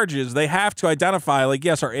bring charges, they have to identify, like,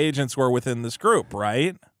 yes, our agents were within this group,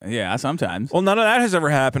 right? Yeah, sometimes. Well, none of that has ever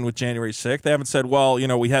happened with January 6th. They haven't said, well, you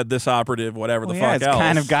know, we had this operative, whatever the fuck it's else.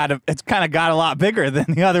 It's kind of got a lot bigger than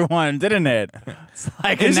the other one, didn't it? It's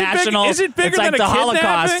like Is a national. Is it bigger it's like than the a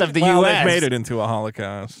Holocaust of the well, U.S. They've made it into a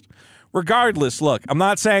Holocaust. regardless, look, I'm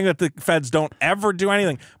not saying that the feds don't ever do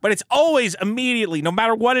anything, but it's always immediately, no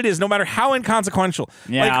matter what it is, no matter how inconsequential.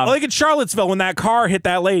 Yeah. Like in Charlottesville when that car hit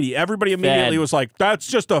that lady, everybody immediately was like, that's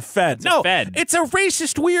just a fed. It's a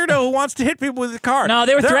racist weirdo who wants to hit people with a car. No,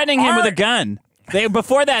 they were threatening him with a gun.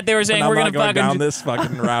 Before that, they were saying, we're going to fucking... down this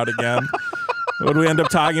fucking route again. What do we end up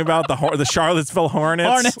talking about? The Charlottesville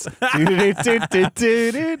Hornets?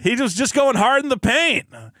 He was just going hard in the paint.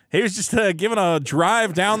 He was just giving a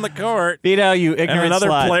drive down the court. Vito, you ignorant and another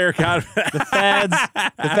slut. player got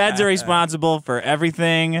The feds are responsible for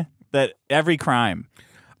everything, every crime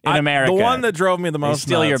in America. The one that drove me the most They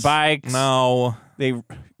steal nuts. your bikes. No.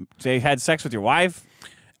 They had sex with your wife.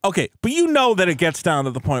 Okay, but you know that it gets down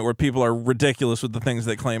to the point where people are ridiculous with the things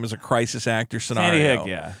they claim is a crisis actor scenario. Sandy Hook,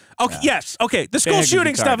 yeah. Okay, yes. Okay, the school Sandy Hook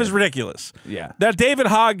shooting is stuff retarded. is ridiculous. Yeah. That David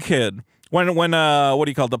Hogg kid, when what do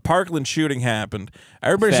you call it, the Parkland shooting happened,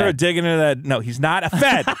 everybody Fed. started digging into that. No, he's not a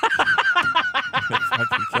fed. I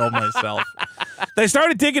fucking killed myself. They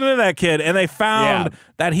started digging into that kid, and they found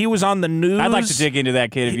that he was on the news. I'd like to dig into that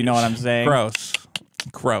kid if you know what I'm saying.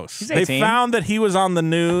 Gross. He's They 18. found that he was on the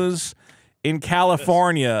news in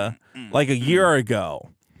California like a year ago.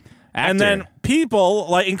 And then people,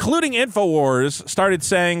 like including InfoWars, started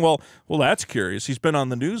saying, well, that's curious. He's been on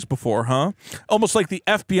the news before, huh? Almost like the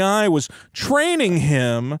FBI was training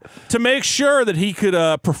him to make sure that he could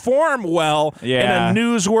perform well in a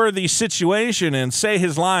newsworthy situation and say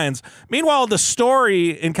his lines. Meanwhile, the story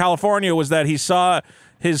in California was that he saw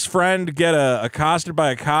his friend get accosted by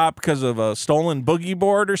a cop because of a stolen boogie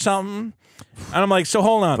board or something. And I'm like, so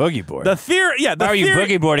hold on. Boogie board? The theory, yeah. How are you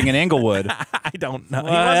boogie boarding in Inglewood? I don't know.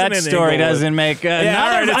 Well, that story doesn't make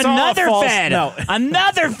another fed. No.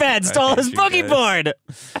 Another fed stole his boogie board.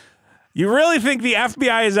 You really think the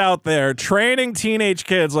FBI is out there training teenage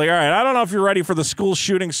kids like, all right, I don't know if you're ready for the school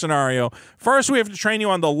shooting scenario. First, we have to train you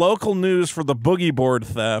on the local news for the boogie board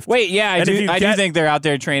theft. Wait, yeah, I do think they're out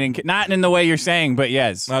there training kids. Not in the way you're saying, but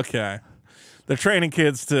yes. Okay. They're training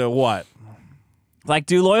kids to what? Like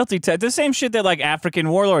do loyalty tests. The same shit that like African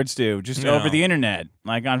warlords do, just over the internet.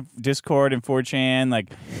 Like on Discord and 4chan,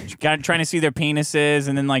 like trying to see their penises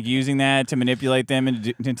and then like using that to manipulate them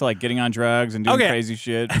into like getting on drugs and doing crazy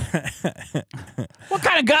shit.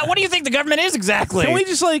 What do you think the government is exactly? Can we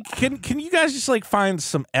just like, can you guys just like find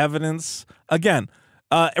some evidence? Again,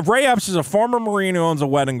 Ray Epps is a former Marine who owns a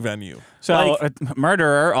wedding venue. So like, a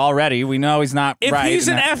murderer already. We know he's not if right. If he's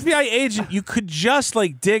an FBI agent, you could just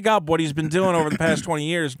like dig up what he's been doing over the past 20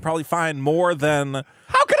 years and probably find more than.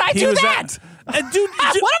 How could I do that? Dude,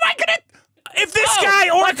 what am I gonna? If this guy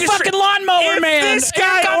orchestrated, fucking lawnmower man, this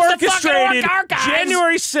guy orchestrated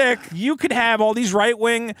January 6th, you could have all these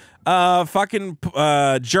right-wing fucking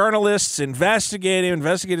journalists investigate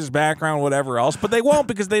his background, whatever else, but they won't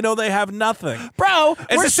because they know they have nothing. Bro,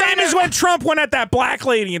 it's the same as when Trump went at that black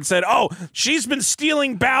lady and said, oh, she's been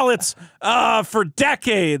stealing ballots for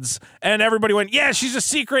decades, and everybody went, yeah, she's a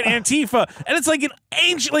secret Antifa, and it's like an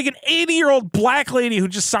 80-year-old black lady who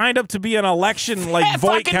just signed up to be an election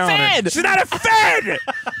vote counter. Fed. She's not a fed.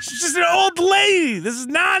 She's just an old lady. This is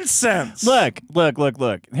nonsense. Look.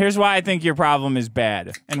 Here's why I think your problem is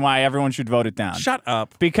bad and why everyone should vote it down. Shut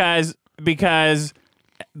up. Because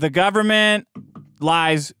the government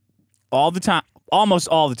lies all the time, almost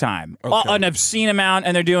all the time, an obscene amount,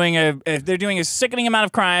 and they're doing a sickening amount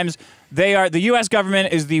of crimes. The U.S.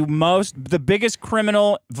 government is the biggest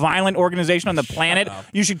criminal, violent organization on the planet.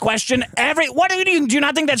 You should question what do you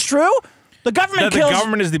not think that's true? The government kills. The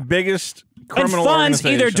government is the biggest criminal and funds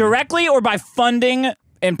organization. either directly or by funding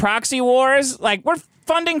in proxy wars. Like we're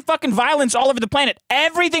funding fucking violence all over the planet.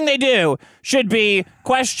 Everything they do should be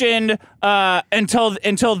questioned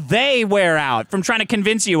until they wear out from trying to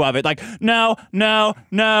convince you of it. Like, no,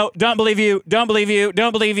 don't believe you.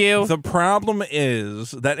 The problem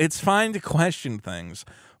is that it's fine to question things,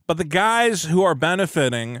 but the guys who are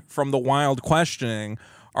benefiting from the wild questioning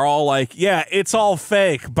are all like, yeah, it's all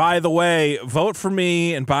fake. By the way, vote for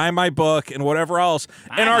me and buy my book and whatever else,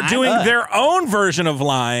 and are doing their own version of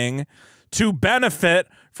lying to benefit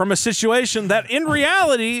from a situation that in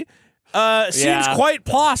reality seems quite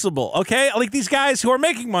plausible, okay? Like these guys who are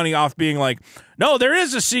making money off being like, no, there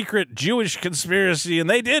is a secret Jewish conspiracy, and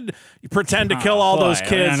they did pretend to kill all those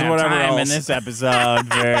kids and whatever else. In this episode,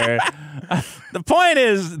 the point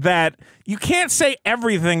is that you can't say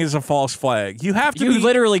everything is a false flag. You have to. You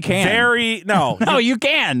literally can. No, you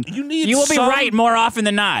can. You will be right more often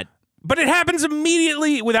than not. But it happens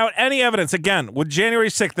immediately without any evidence. Again, with January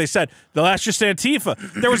 6th, they said, that's just Antifa.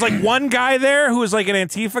 There was like one guy there who was like an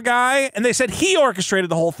Antifa guy, and they said he orchestrated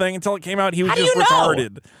the whole thing until it came out he was just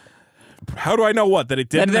retarded. How do I know what? That it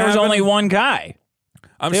didn't That there was happen? only one guy.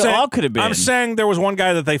 I'm They saying, all could have been. I'm saying there was one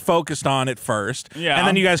guy that they focused on at first, Yeah. and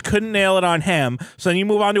then you guys couldn't nail it on him, so then you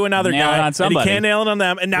move on to another Nail it guy, on and you somebody. can't nail it on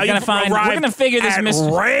them, and now We're you've gonna find- we're arrived gonna figure this at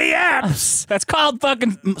mystery- Ray Epps. That's called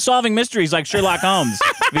fucking solving mysteries like Sherlock Holmes,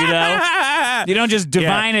 Vito. You don't just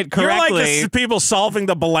divine it correctly. You're like the people solving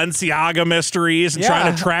the Balenciaga mysteries and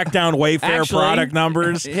trying to track down Wayfair Actually, product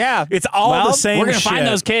numbers. Yeah. It's all Well, the same we're gonna shit. find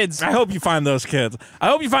those kids. I hope you find those kids. I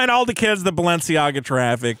hope you find all the kids that Balenciaga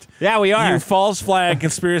trafficked. Yeah, we are. You false flag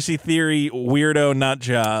conspiracy theory weirdo nut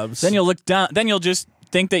jobs. Then you'll look down. Then you'll just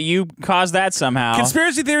think that you caused that somehow.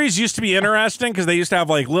 Conspiracy theories used to be interesting because they used to have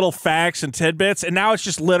like little facts and tidbits, and now it's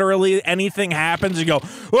just literally anything happens. You go,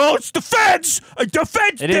 well, it's the feds. The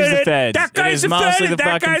feds It did is the it. feds. That It guy's is a mostly fed. the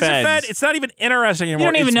That fucking guy's a feds. fed. It's not even interesting anymore.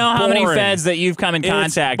 You don't even It's know how many boring. feds that you've come in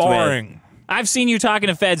contact it's boring. with. I've seen you talking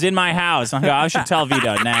to feds in my house. I go, I should tell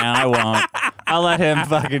Vito. Nah, I won't. I'll let him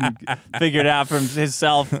fucking figure it out for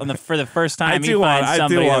himself for the first time. I do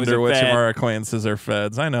wonder which fed. of our acquaintances are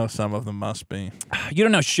feds. I know some of them must be. You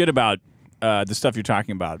don't know shit about the stuff you're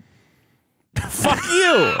talking about. Fuck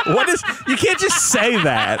you. What is? You can't just say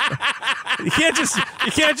that. You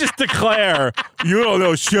can't just declare you don't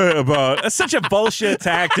know shit about. That's such a bullshit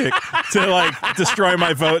tactic to like destroy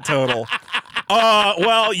my vote total.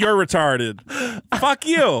 Well, you're retarded. Fuck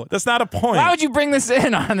you. That's not a point. Why would you bring this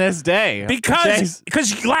in on this day?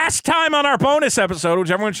 Because last time on our bonus episode, which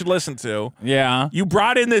everyone should listen to, yeah, you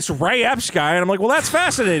brought in this Ray Epps guy, and I'm like, well, that's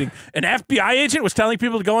fascinating. An FBI agent was telling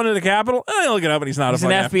people to go into the Capitol. Look it up, and he's not he's a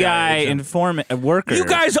an fucking FBI agent. informant, a worker. You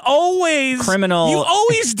guys always Criminal You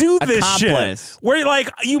always do this accomplice. shit where you're like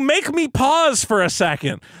you make me pause for a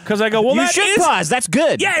second because I go, well, you that should is pause. That's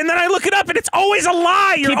good. yeah, and then I look it up, and it's always a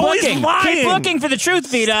lie. You're Keep always looking. lying. Keep looking for the truth,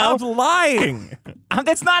 Vito. Stop lying.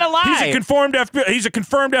 That's not a lie. He's a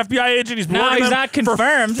confirmed FBI agent. He's been No, working he's them not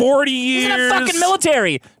confirmed. for 40 years. He's in the fucking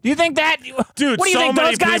military. Do you think that? Dude, what do you so think? many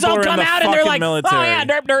Those guys people all are in come the out and they're fucking like, military. oh yeah,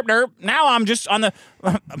 derp, derp, derp. Now I'm just on the.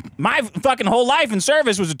 My fucking whole life in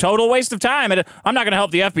service was a total waste of time, and I'm not going to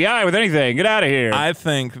help the FBI with anything. Get out of here. I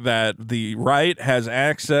think that the right has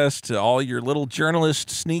access to all your little journalist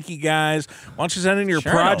sneaky guys. Why don't you send in your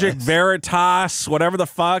Project Veritas, whatever the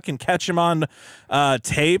fuck, and catch him on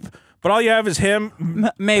tape? But all you have is him.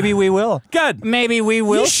 Maybe we will. Good. Maybe we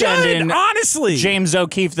will You send should, in Honestly. James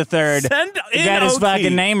O'Keefe III. Send in Get his O'Keefe.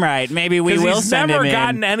 fucking name right. Maybe we 'Cause will he's send never him in.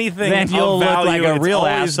 gotten anything Then of you'll look value. like a It's real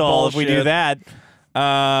always asshole if we do bullshit. that.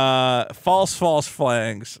 False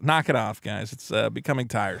flags. Knock it off, guys. It's becoming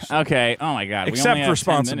tiresome. Okay. Oh my God. Accept we only have 10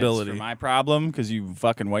 responsibility. minutes for my problem because you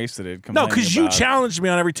fucking wasted it. No, because you challenged me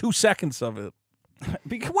on every 2 seconds of it.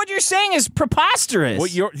 Because what you're saying is preposterous.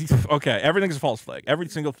 Okay, everything's a false flag. Every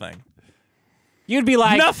single thing. You'd be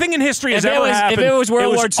like, Nothing in history has if it ever was- if happened. it was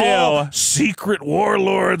World War II. all secret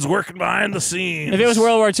warlords working behind the scenes. if it was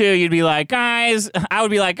World War II, you'd be like, guys, I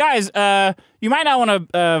would be like, guys, you might not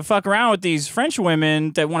want to fuck around with these French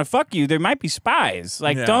women that want to fuck you. There might be spies.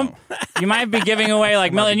 Like, Yeah. you might be giving away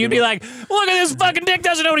like million. You'd be like, look at this fucking dick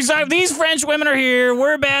doesn't know what he's talking. These French women are here.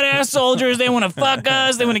 We're badass soldiers. They want to fuck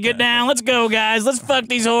us. They want to get down. Let's go, guys. Let's fuck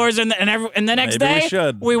these whores. And the next Maybe we day,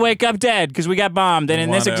 should. we wake up dead because we got bombed. And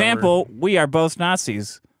in this Whatever. example, we are both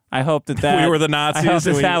Nazis. I hope that we were the Nazis. I hope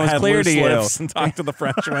and we that was had clear loose to you. lips and talked to the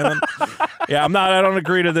French women. Yeah, I don't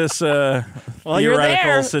agree to this you're theoretical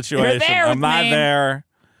there. situation. You're there I'm with not me. there.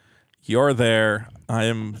 You're there. I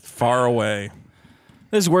am far away.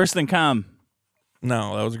 This is worse than cum.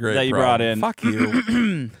 No, that was a great. That you problem. brought in.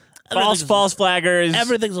 Fuck you. False flaggers.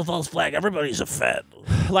 Everything's a false flag. Everybody's a fed.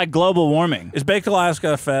 Like global warming. Is Baked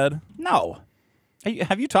Alaska a fed? No.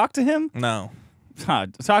 Have you talked to him? No.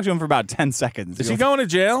 Talk to him for about 10 seconds. Is he going to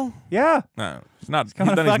jail? Yeah. No, he's not. Going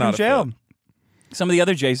to then he's fucking not a jail. fed. Some of the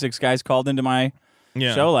other J6 guys called into my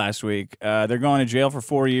Yeah. show last week. They're going to jail for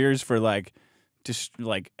 4 years for just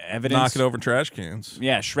evidence. Knocking over trash cans.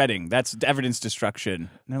 Yeah, shredding. That's evidence destruction. And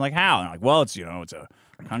they're like, how? And I'm like, well, it's a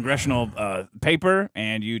congressional paper,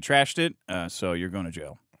 and you trashed it, so you're going to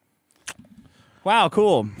jail. Wow,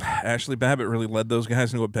 cool. Ashley Babbitt really led those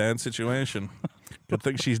guys into a bad situation. Good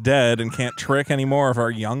thing she's dead and can't trick any more of our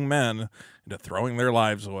young men into throwing their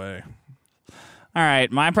lives away. All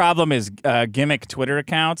right, my problem is gimmick Twitter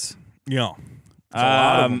accounts. Yeah. There's a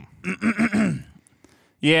lot of them.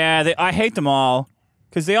 Yeah, I hate them all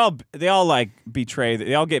because they all betray.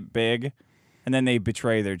 They all get big, and then they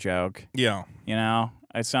betray their joke. Yeah. You know,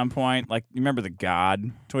 at some point, like you remember the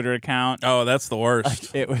God Twitter account? Oh, that's the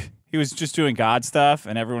worst. He was just doing God stuff,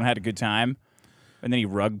 and everyone had a good time. And then he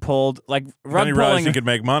rug pulled. Like Then rug he realized pulling. he could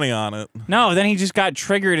make money on it. No, then he just got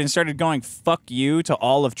triggered and started going "fuck you" to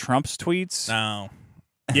all of Trump's tweets. No.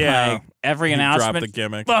 Yeah. every He announcement. dropped the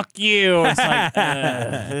gimmick. Fuck you. It's like,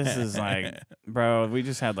 this is like, bro, we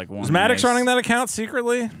just had like one. Was Maddox nice- running that account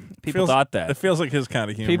secretly? People thought that. It feels like his kind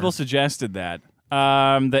of humor. People suggested that.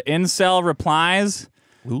 The incel replies.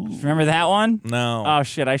 Remember that one? No. Oh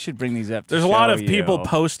shit! I should bring these up. There's a lot of people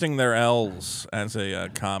posting their L's as a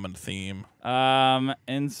common theme.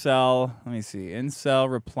 Incel. Let me see.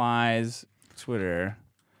 Incel replies. Twitter.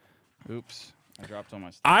 Oops. I dropped all my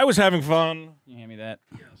stuff. I was having fun. Can you hand me that?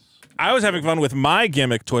 I was having fun with my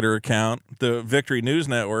gimmick Twitter account, the Victory News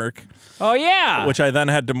Network, Oh yeah. which I then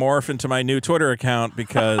had to morph into my new Twitter account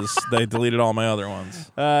because they deleted all my other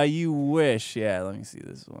ones. You wish. Yeah. Let me see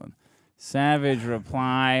this one. Savage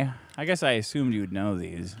reply. I guess I assumed you would know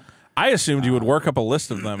these. I assumed you would work up a list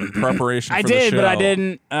of them in preparation I for the did, show. but I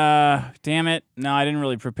didn't. Damn it. No, I didn't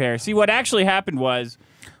really prepare. See, what actually happened was.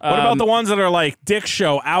 What about the ones that are like Dick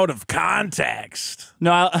Show out of context?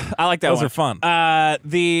 No, I like that Those one. are fun.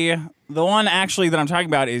 The one actually that I'm talking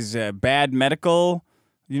about is bad medical.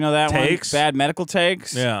 You know that Takes? one? Bad medical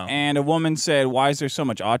takes. Yeah. And a woman said, "Why is there so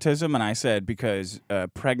much autism?" And I said, "Because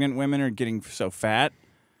pregnant women are getting so fat."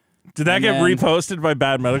 Did that and get then- reposted by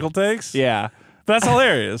Bad Medical Takes? Yeah. That's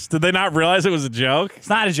hilarious. Did they not realize it was a joke? It's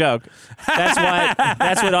not a joke.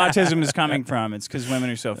 That's what autism is coming from. It's because women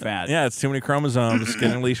are so fat. Yeah, it's too many chromosomes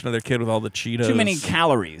getting unleashed into their kid with all the Cheetos. Too many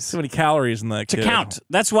calories. Too many calories in that To kid. count.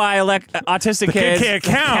 That's why autistic The kid kids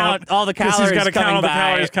can't count all the 'cause calories he's got to count coming all the by.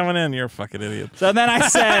 calories coming in. You're a fucking idiot. So then I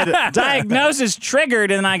said, diagnosis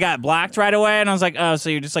triggered, and I got blocked right away. And I was like, oh, so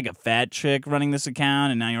you're just like a fat chick running this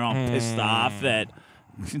account, and now you're all pissed off that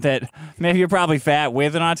maybe you're probably fat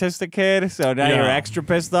with an autistic kid, so now you're Yeah. extra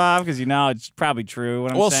pissed off because you know it's probably true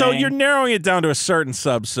what I'm Well, saying. so you're narrowing it down to a certain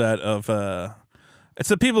subset of it's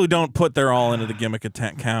the people who don't put their all into the gimmick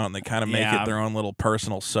account and they kind of make Yeah. it their own little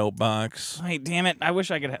personal soapbox. Wait, damn it. I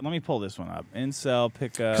wish I could. Let me pull this one up. Incel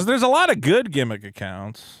pickup. Because there's a lot of good gimmick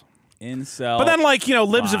accounts. Incel. But then, like,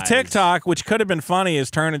 Libs of lies. TikTok, which could have been funny,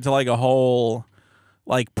 has turned into like a whole,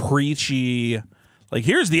 like, preachy, like,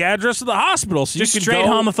 here's the address of the hospital. So just you can straight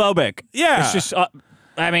go. homophobic. Yeah. It's just,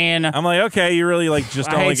 I mean, I'm like, okay, you really, like, just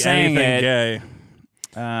I don't hate like saying anything it. gay.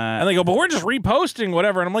 And they go, but we're just reposting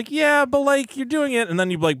whatever. And I'm like, yeah, but, like, you're doing it. And then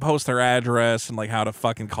you, like, post their address and, like, how to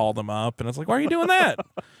fucking call them up. And it's like, why are you doing that?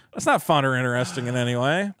 That's not fun or interesting in any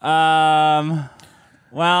way. well,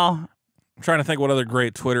 I'm trying to think what other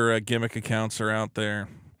great Twitter gimmick accounts are out there.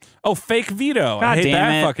 Oh, Fake Vito. I God hate damn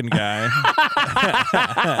that it. fucking guy.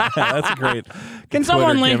 That's a great can Twitter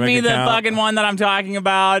someone link gimmick me the account. fucking one that I'm talking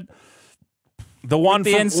about? The one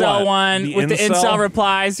The from incel what? one with the incel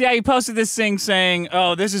replies. Yeah, he posted this thing saying,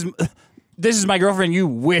 "Oh, this is my girlfriend. You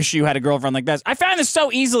wish you had a girlfriend like this." I found this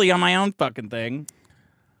so easily on my own fucking thing.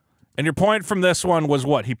 And your point from this one was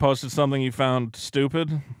what? He posted something you found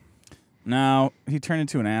stupid? No, he turned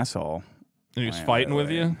into an asshole. And he was fighting with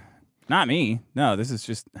you? Not me. No, this is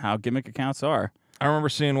just how gimmick accounts are. I remember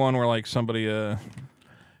seeing one where, like, somebody...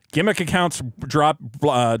 gimmick accounts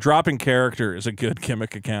dropping character is a good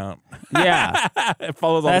gimmick account. Yeah, It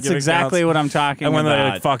follows all that's the gimmick exactly accounts. what I'm talking And when they,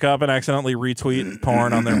 about. like, fuck up and accidentally retweet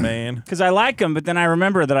porn on their main. Because I like them, but then I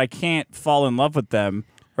remember that I can't fall in love with them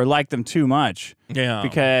or like them too much. Yeah.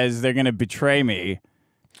 Because they're going to betray me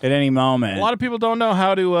at any moment. A lot of people don't know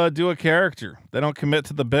how to do a character. They don't commit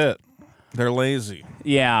to the bit. They're lazy.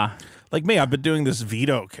 Yeah. Like me, I've been doing this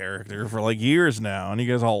Vito character for like years now, and you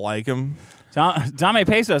guys all like him. Dame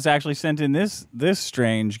Pesos actually sent in this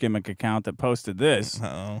strange gimmick account that posted this.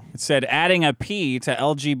 Uh-oh. It said, adding a P to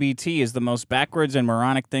LGBT is the most backwards and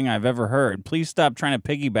moronic thing I've ever heard. Please stop trying to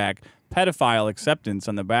piggyback pedophile acceptance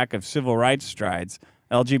on the back of civil rights strides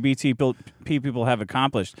LGBT people have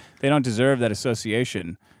accomplished. They don't deserve that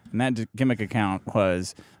association. And that gimmick account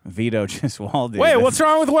was Vito just walled it. Wait, what's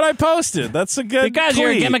wrong with what I posted? That's a good Because you're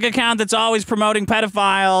a tweet. gimmick account that's always promoting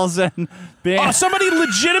pedophiles and being... Oh, somebody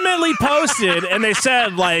legitimately posted, and they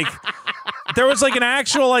said, like, there was, like, an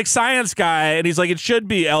actual, like, science guy, and he's like, it should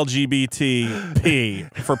be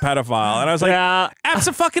LGBTP for pedophile. And I was like, Yeah.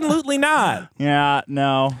 absolutely not. Yeah,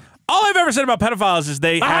 no. All I've ever said about pedophiles is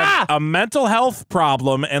they have a mental health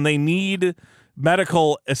problem, and they need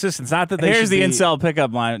medical assistance. Not that they Here's should the be- incel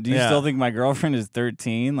pickup line. Do you Yeah. still think my girlfriend is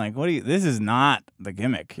 13? Like, what do you... This is not the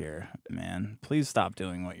gimmick here, man. Please stop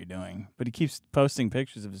doing what you're doing. But he keeps posting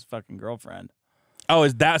pictures of his fucking girlfriend. Oh,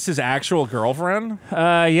 that's his actual girlfriend?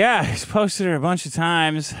 Yeah, he's posted her a bunch of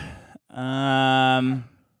times.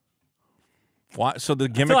 Why? So the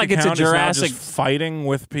gimmick like it's a account is now Jurassic- just fighting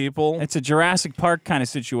with people? It's a Jurassic Park kind of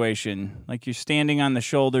situation. Like you're standing on the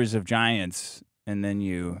shoulders of giants, and then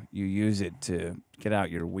you use it to get out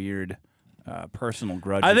your weird personal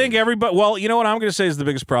grudge. I think everybody. Well, you know what I'm going to say is the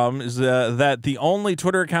biggest problem is that the only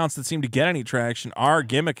Twitter accounts that seem to get any traction are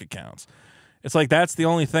gimmick accounts. It's like that's the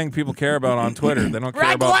only thing people care about on Twitter. They don't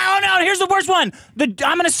care about. Oh no! Here's the worst one. I'm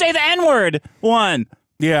going to say the N-word one.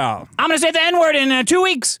 Yeah. I'm going to say the N-word in 2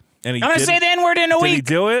 weeks. And I'm going to say the N-word in a week. Did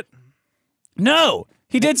he do it? No.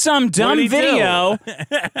 He did some dumb video.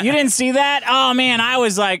 You didn't see that? Oh, man, I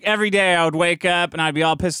was like, every day I would wake up and I'd be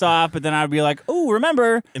all pissed off, but then I'd be like, oh,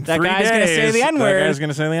 remember, that guy's going to say the N-word. That guy's going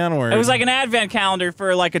to say the N-word. It was like an advent calendar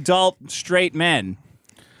for like adult straight men.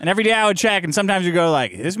 And every day I would check, and sometimes you go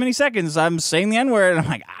like, this many seconds, I'm saying the N-word. And I'm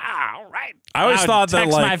like, all right. I always thought that,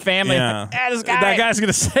 text like, my family, this guy, that guy's going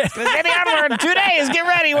to say the N-word in 2 days. Get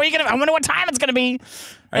ready. What are you gonna? I wonder what time it's going to be.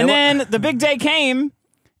 And then the big day came,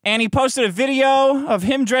 and he posted a video of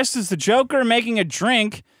him dressed as the Joker making a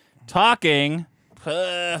drink, talking.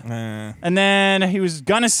 And then he was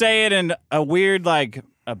going to say it, and a weird, like,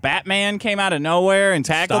 a Batman came out of nowhere and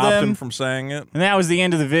tackled stopped him from saying it. And that was the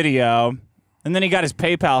end of the video. And then he got his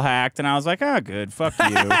PayPal hacked, and I was like, oh, good. Fuck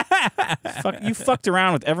you. You fucked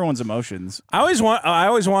around with everyone's emotions. I always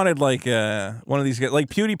wanted, like, one of these guys. Like,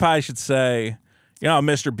 PewDiePie should say, you know how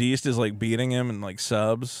Mr. Beast is, like, beating him in, like,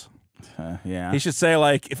 subs? Yeah. He should say,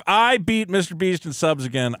 like, if I beat Mr. Beast in subs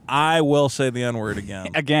again, I will say the N-word again.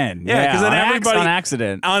 Again. Yeah, because then everybody... On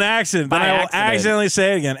accident. On accident. Then I will accidentally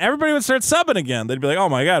say it again. Everybody would start subbing again. They'd be like, oh,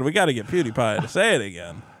 my God, we got to get PewDiePie to say it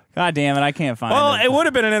again. God damn it, I can't find it. Well, it would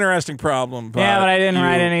have been an interesting problem. But yeah, but I didn't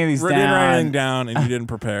write any of these down. Didn't write anything down, and you didn't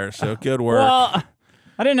prepare, so good work. Well,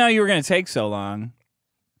 I didn't know you were going to take so long.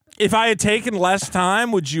 If I had taken less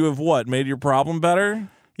time, would you have, what, made your problem better?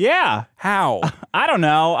 Yeah. How? I don't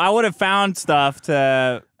know. I would have found stuff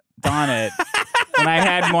to don it when I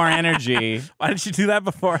had more energy. Why didn't you do that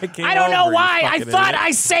before I came over? I don't know why. I thought idiot?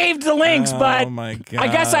 I saved the links, but my God.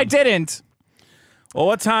 I guess I didn't. Well,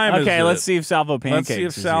 what time is it? Okay, let's see if SalvoPancakes Let's see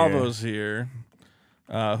if is Salvo's here.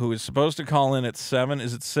 Who is supposed to call in at 7.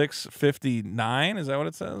 Is it 6:59? Is that what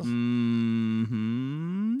it says?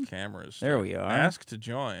 Mm-hmm. Cameras. There we are. Ask to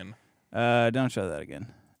join. Don't show that again.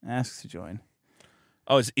 Ask to join.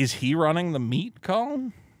 Oh, is he running the meet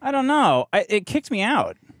call? I don't know. It kicked me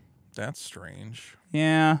out. That's strange.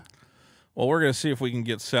 Yeah. Well, we're going to see if we can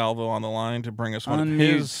get Salvo on the line to bring us one of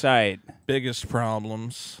Unmute his site. biggest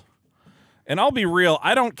problems. And I'll be real,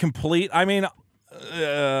 I don't completely understand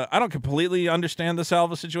the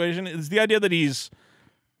Salvo situation. It's the idea that he has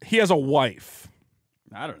a wife.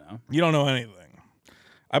 I don't know. You don't know anything.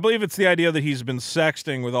 I believe it's the idea that he's been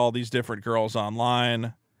sexting with all these different girls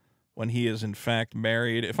online when he is in fact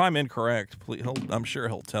married. If I'm incorrect, please, I'm sure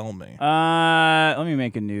he'll tell me. Let me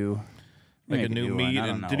make a new Make a new meet.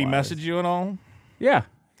 And did he message you at all? Yeah.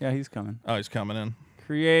 Yeah, he's coming. Oh, he's coming in.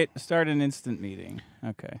 Start an instant meeting.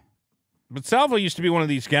 Okay. But Salvo used to be one of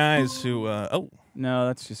these guys who, No,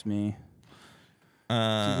 that's just me.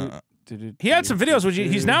 He had some videos which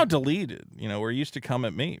he's now deleted, where he used to come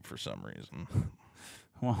at me for some reason.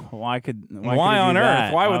 Well, why on earth?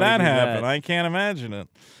 That? Why would that happen? I can't imagine it.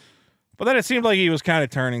 But then it seemed like he was kind of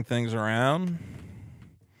turning things around.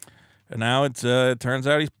 And now it turns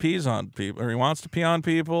out he pees on people, or he wants to pee on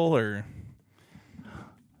people, or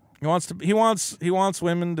he wants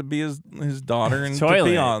women to be his daughter and to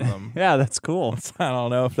pee on them. Yeah, that's cool. I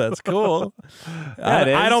don't know if that's cool.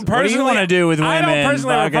 I don't personally. What do you want to do with women? I don't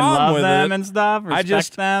personally have a problem with them and stuff.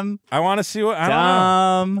 Respect them. I want to see what. I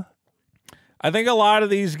don't know. I think a lot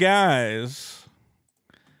of these guys,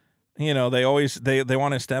 they always they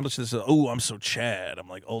want to establish this. Oh, I'm so Chad. I'm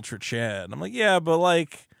like ultra Chad. And I'm like, yeah, but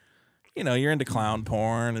like, you're into clown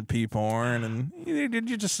porn and pee porn, and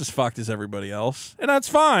you're just as fucked as everybody else, and that's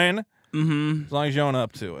fine. As long as you own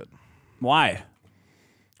up to it. Why?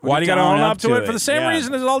 Why do you got to own up to it? For the same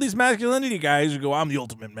reason as all these masculinity guys who go, I'm the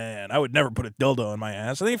ultimate man. I would never put a dildo in my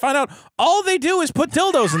ass. And then you find out all they do is put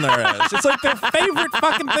dildos in their ass. It's like their favorite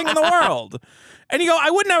fucking thing in the world. And you go, I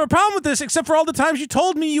wouldn't have a problem with this except for all the times you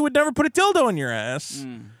told me you would never put a dildo in your ass.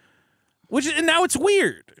 And now it's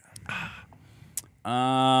weird.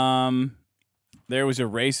 There was a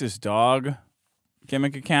racist dog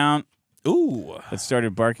gimmick account. Ooh. That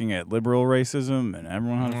started barking at liberal racism, and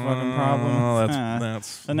everyone had a fucking problem.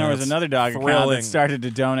 That's and there was another dog account that started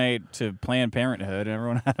to donate to Planned Parenthood, and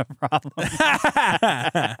everyone had a problem.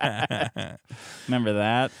 Remember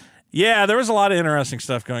that? Yeah, there was a lot of interesting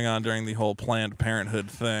stuff going on during the whole Planned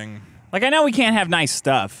Parenthood thing. Like, I know we can't have nice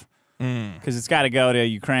stuff, because it's got to go to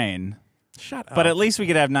Ukraine. Shut up. But at least we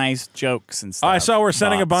could have nice jokes and stuff. I saw we're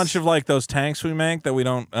sending a bunch of like those tanks we make that we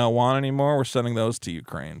don't want anymore. We're sending those to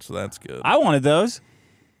Ukraine, so that's good. I wanted those.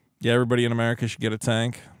 Yeah, everybody in America should get a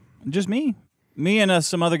tank. Just me. Me and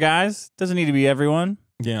some other guys. Doesn't need to be everyone.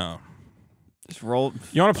 Yeah. Just roll.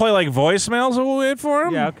 You want to play like voicemails while we wait for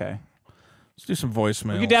him? Yeah, okay. Let's do some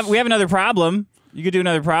voicemails. We have another problem. You could do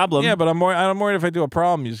another problem. Yeah, but I'm worried if I do a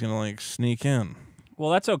problem, he's gonna like sneak in. Well,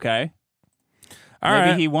 that's okay.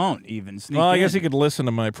 Maybe he won't even sneak in. Well, I guess he could listen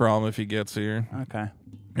to my problem if he gets here. Okay.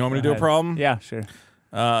 You want me to do a problem? Yeah, sure.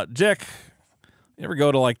 Dick, you ever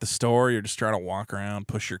go to like the store, you're just trying to walk around,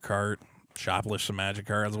 push your cart, shoplift some magic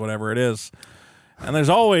cards, whatever it is, and there's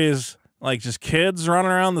always like just kids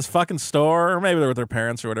running around this fucking store, or maybe they're with their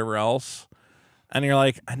parents or whatever else, and you're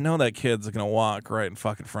like, I know that kid's gonna walk right in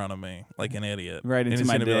fucking front of me like an idiot. Right into and he's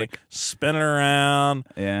my gonna be dick. like spinning around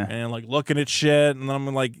and like looking at shit, and I'm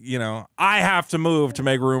like, I have to move to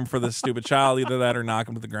make room for this stupid child, either that or knock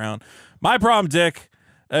him to the ground. My problem, Dick,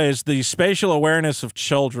 is the spatial awareness of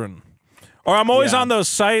children. Or I'm always on those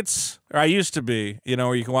sites, or I used to be,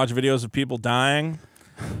 where you can watch videos of people dying.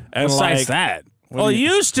 And what site's that? Well, it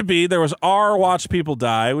used to be there was R Watch People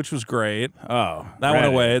Die, which was great. Oh, that went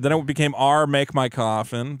away. Then it became R Make My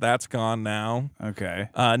Coffin. That's gone now. Okay.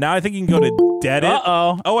 Now I think you can go to Deadit.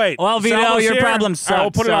 Uh-oh. Oh, wait. Well, Vito, Salvo's your here. problem sucks.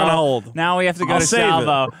 We'll put it on hold. Now we have to go to save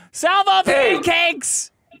Salvo. SalvoPancakes!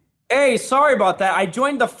 Hey, sorry about that. I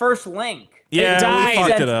joined the first link. Yeah, It died. we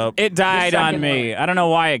fucked it up. It died on me. I don't know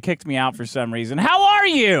why it kicked me out for some reason. How are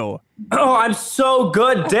you? Oh, I'm so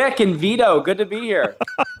good, Dick and Vito. Good to be here.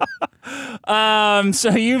 So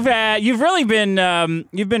you've really been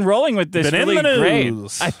you've been rolling with this Been in really the great,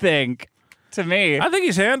 news. I think. To me, I think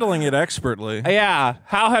he's handling it expertly. Yeah.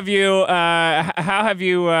 How do you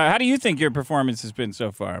think your performance has been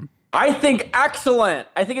so far? I think excellent.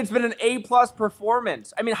 I think it's been an A+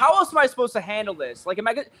 performance. I mean, how else am I supposed to handle this? Like, am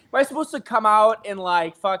I supposed to come out and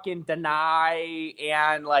like fucking deny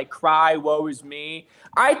and like cry, woe is me?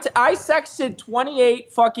 I sexted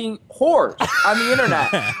 28 fucking whores on the internet.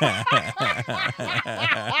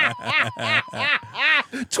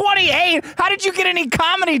 28? How did you get any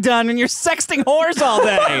comedy done when you're sexting whores all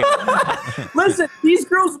day? Listen, these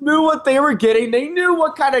girls knew what they were getting. They knew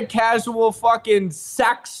what kind of casual fucking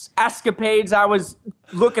sex escapades I was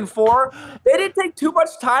looking for. They didn't take too much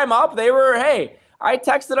time up. They were, hey, I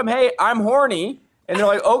texted them, hey, I'm horny. And they're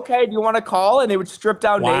like, okay, do you want to call? And they would strip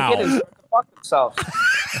down naked and fuck themselves.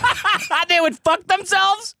 They would fuck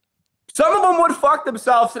themselves? Some of them would fuck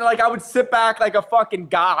themselves, and like I would sit back like a fucking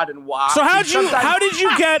god and watch. So how did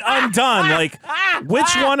you get undone? Like,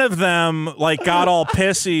 which one of them like got all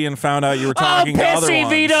pissy and found out you were talking to other pissy,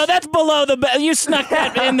 ones? Vito, that's below the belt. You snuck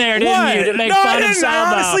that in there, didn't you, to make fun of Salvo?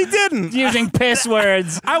 I honestly didn't. Using piss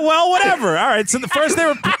words. Well, whatever. All right. So first they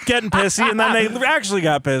were getting pissy, and then they actually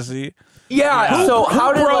got pissy. Yeah. So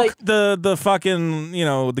how did broke the fucking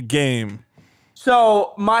the game?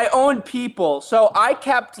 So my own people. So I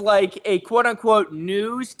kept like a quote unquote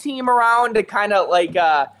news team around to kind of like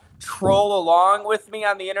troll along with me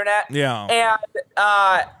on the internet. Yeah. And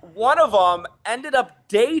one of them ended up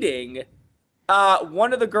dating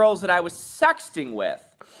one of the girls that I was sexting with.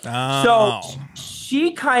 Oh. So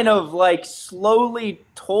she kind of like slowly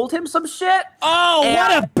told him some shit. Oh,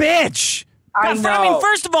 what a bitch. I know. I mean,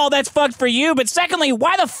 first of all, that's fucked for you. But secondly,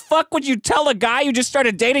 why the fuck would you tell a guy you just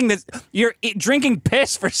started dating that you're drinking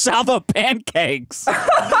piss for SalvoPancakes?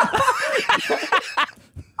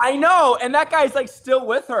 I know, and that guy's like still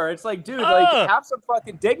with her. It's like, dude, like have some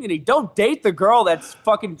fucking dignity. Don't date the girl that's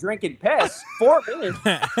fucking drinking piss for me.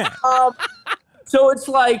 So it's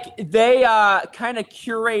like they kind of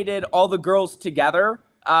curated all the girls together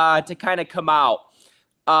to kind of come out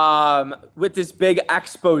with this big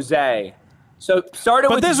expose. So started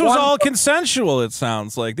but with this was all consensual, it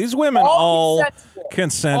sounds like. These women all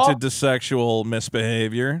consented to sexual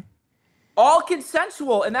misbehavior. All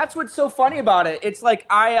consensual, and that's what's so funny about it. It's like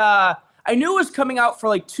I knew it was coming out for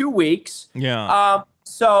like 2 weeks. Yeah.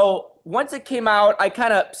 So once it came out, I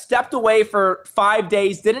kind of stepped away for 5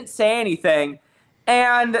 days, didn't say anything.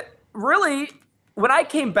 And really, when I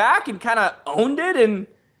came back and kind of owned it and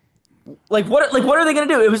what are they going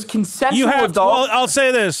to do? It was consensual adult. Well, I'll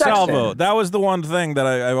say this, section. Salvo. That was the one thing that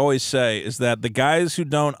I always say is that the guys who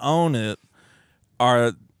don't own it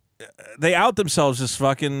they out themselves as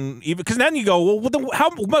fucking even. Because then you go, well, how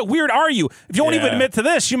weird are you? If you won't even admit to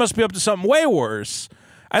this, you must be up to something way worse.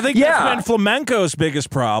 I think that's been Flamenco's biggest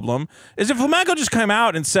problem, is if Flamenco just came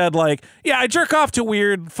out and said, like, yeah, I jerk off to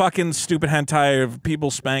weird fucking stupid hentai of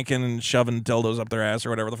people spanking and shoving dildos up their ass or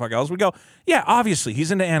whatever the fuck else, we go, yeah, obviously,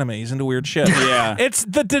 he's into anime, he's into weird shit. Yeah. It's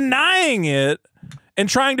the denying it and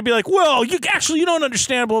trying to be like, well, you don't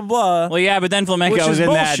understand, blah, blah. Well, yeah, but then Flamenco was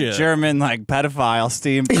in that German, like, pedophile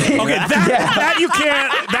steam. Okay, that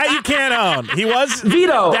you can't own. He was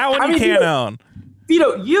Vito. That one you can't own.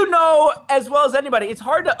 Vito, you know as well as anybody, it's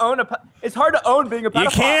hard to own being a pedophile. You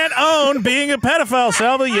can't own being a pedophile,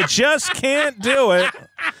 Salvo. You just can't do it.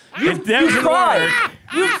 It doesn't work.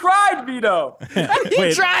 You tried, Vito.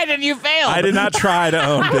 You tried and you failed. I did not try to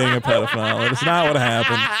own being a pedophile. That is not what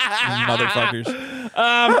happened,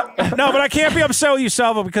 motherfuckers. No, but I can't be upset with you,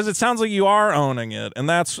 Salvo, because it sounds like you are owning it, and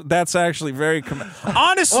that's actually very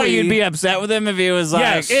honestly. Well, you'd be upset with him if he was like,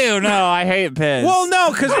 yes. "Ew, no, I hate piss." Well,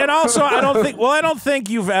 no, because and also I don't think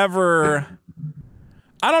you've ever.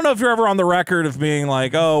 I don't know if you're ever on the record of being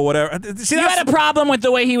like, oh, whatever. See, you had a problem with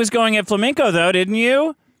the way he was going at flamenco, though, didn't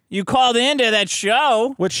you? You called into that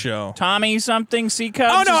show. Which show? Tommy something, Seacubs.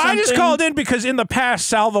 Oh, no, I just called in because in the past,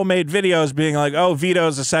 Salvo made videos being like, oh,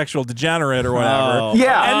 Vito's a sexual degenerate or whatever. Oh.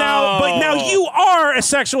 Yeah. And now you are a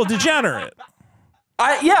sexual degenerate.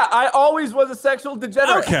 I always was a sexual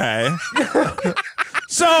degenerate. Okay.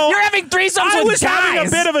 So you're having threesomes I with was having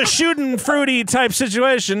a bit of a shooting fruity type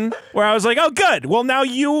situation where I was like, oh, good. Well, now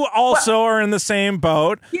you also are in the same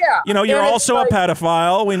boat. Yeah. You know, you're also a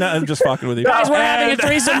pedophile. I'm just fucking with you. Guys, we're having a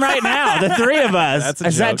threesome right now. The three of us. That's a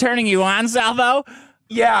Is joke. that turning you on, Salvo?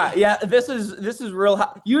 Yeah. This is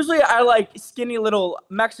real. Usually, I like skinny little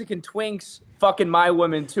Mexican twinks fucking my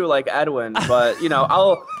women too, like Edwin. But you know,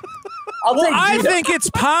 I'll take I Vito. think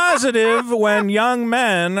it's positive when young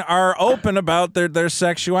men are open about their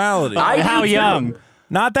sexuality. How young?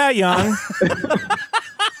 Not that young.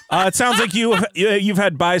 It sounds like you've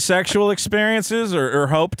had bisexual experiences or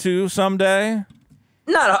hope to someday.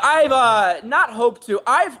 No, I've not hoped to.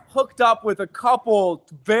 I've hooked up with a couple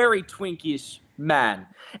very twinkish men,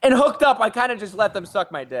 and hooked up, I kind of just let them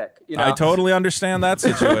suck my dick. You know? I totally understand that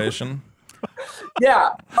situation. Yeah.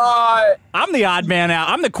 I'm the odd man out.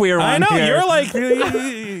 I'm the queer one. I know here. you're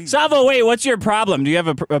like Salvo. Wait, what's your problem? Do you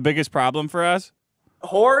have a biggest problem for us?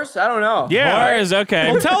 Whores? I don't know. yeah. Whores,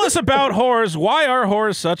 okay. Well, tell us about whores. Why are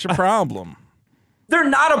whores such a problem? They're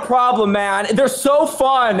not a problem, man. They're so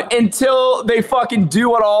fun until they fucking do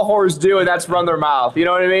what all whores do, and that's run their mouth. You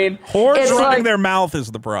know what I mean? Whores It's running like- their mouth is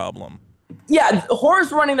the problem. Yeah, whores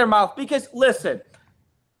running their mouth because listen,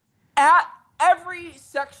 at every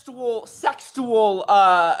sexual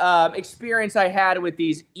experience I had with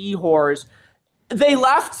these e-whores, they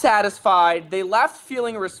left satisfied. They left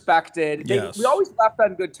feeling respected. Yes. We always left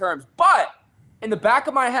on good terms. But in the back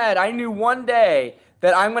of my head, I knew one day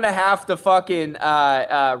that I'm gonna have to fucking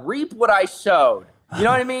reap what I sowed. You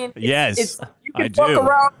know what I mean? Yes, you can I fuck do.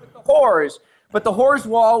 around with the whores, but the whores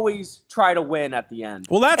will always try to win at the end.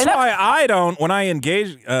 Well, that's And why I don't. When I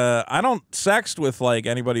engage, I don't sext with like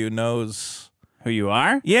anybody who knows. Who you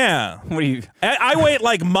are? Yeah. What do you? I wait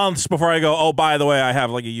like months before I go, oh, by the way, I have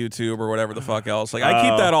like a YouTube or whatever the fuck else. Like, I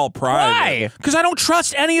keep that all private. Why? Because I don't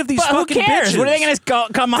trust any of these But who fucking cares? bitches. What are they going to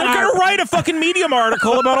come on? They're our- going to write a fucking Medium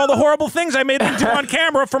article about all the horrible things I made them do on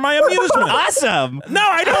camera for my amusement. Awesome. No,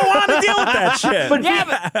 I don't want to deal with that shit. But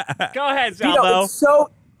But go ahead, you know, Salvo. it's so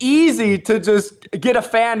easy to just get a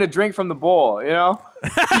fan to drink from the bowl, you know?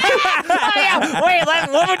 Oh, yeah. Wait,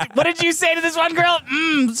 what did you say to this one girl?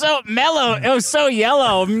 So mellow. It was so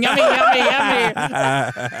yellow. Yummy, yummy, yummy.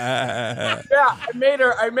 Yeah,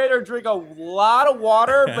 I made her drink a lot of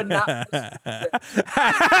water, but not.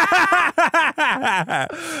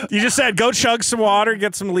 You just said, go chug some water,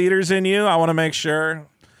 get some liters in you. I want to make sure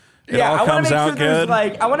it all I want comes to make out sure there's good.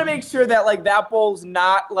 like I want to make sure that like that bowl's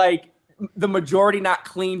not like the majority not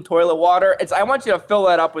clean toilet water. I want you to fill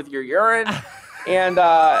that up with your urine and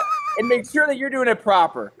make sure that you're doing it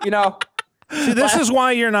proper, you know? See, this is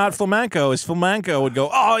why you're not flamenco. Is flamenco would go,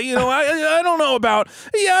 oh, you know, I don't know about.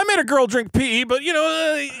 Yeah, I made a girl drink pee, but you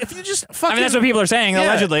know, if you just fucking. I mean, that's what people are saying. Yeah.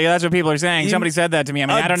 Allegedly, that's what people are saying. Somebody said that to me. I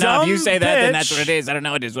mean, A I don't know if you dumb say that, then that's bitch what it is. I don't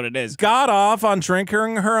know. It is what it is. got off on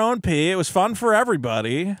drinking her own pee. It was fun for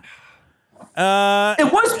everybody.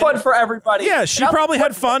 It was fun for everybody. Yeah, she And probably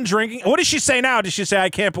had fun drinking. What does she say now? Does she say, I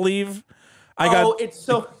can't believe I got. Oh, it's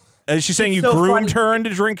so. Is she saying you it's so groomed funny. her into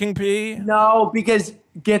drinking pee? No, because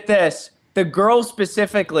get this. The girl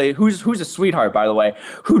specifically, who's a sweetheart, by the way,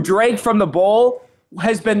 who drank from the bowl,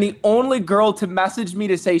 has been the only girl to message me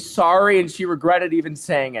to say sorry, and she regretted even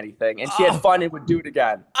saying anything. And she had fun and would do it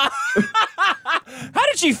again. How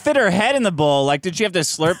did she fit her head in the bowl? Like, did she have to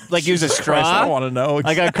slurp, like use a straw? Christ, I want to know.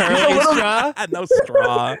 Like a curly straw? No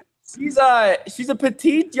straw. She's a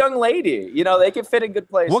petite young lady. You know, they can fit in good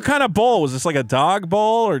places. What kind of bowl? Was this like a dog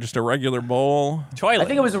bowl or just a regular bowl? Toilet. I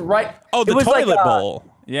think it was right. Oh, the it was toilet like, bowl.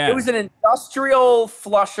 Yeah. It was an industrial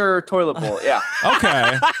flusher toilet bowl. Yeah.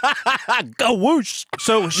 Okay. Go whoosh.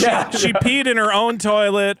 So she peed in her own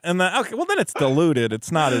toilet, and then then it's diluted.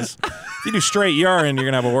 It's not as if you do straight urine, you're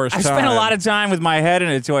gonna have a worse time. I spent a lot of time with my head in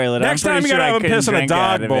a toilet. Next time you gotta have him piss in a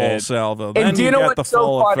dog bowl, Salvo. Then do you know get what's the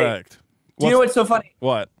full so funny? effect. Do you know what's so funny?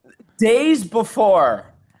 What? Days before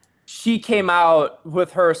she came out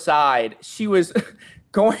with her side, she was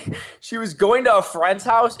going to a friend's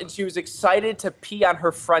house, and she was excited to pee on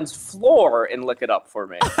her friend's floor and lick it up for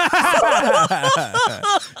me.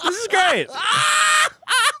 This is great.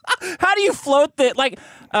 How do you float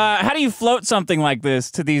how do you float something like this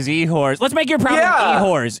to these e-whores? Let's make your problem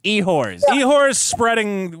e-whores. E-whores. E-whores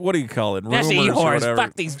spreading, what do you call it? That's Rumors or e-whores. whatever.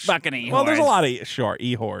 Fuck these fucking e-whores. Well, there's a lot of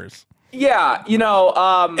e-whores. Yeah,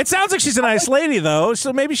 It sounds like she's a nice lady, though,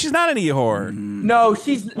 so maybe she's not an e-whore. no,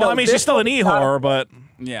 she's Well, I mean, she's still an e-whore, but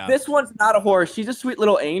Yeah. This one's not a whore. She's a sweet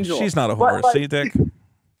little angel. she's not a whore. But, See, Dick?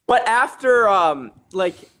 But after,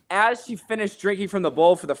 as she finished drinking from the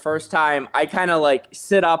bowl for the first time, I kind of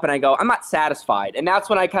sit up and I go, I'm not satisfied. And that's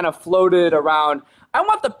when I kind of floated around. I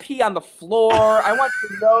want the pee on the floor. I want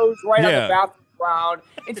the nose right on the bathroom ground.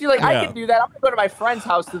 And she's like, I can do that. I'm going to go to my friend's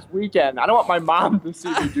house this weekend. I don't want my mom to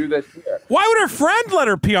see me do this here. Why would her friend let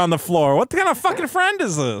her pee on the floor? What kind of fucking friend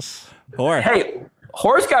is this? Whore. Hey,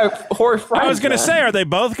 horse friends. I was going to man. say, are they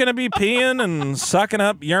both going to be peeing and sucking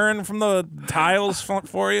up urine from the tiles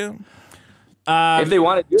for you? If they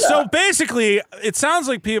want to do that. So basically, it sounds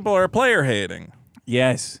like people are player hating.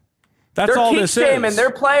 Yes. That's They're all kink this shaming. is.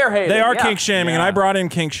 They're player hating. They are yeah. kink shaming, and Yeah. I brought in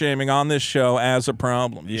kink shaming on this show as a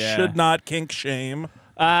problem. You Yeah. should not kink shame.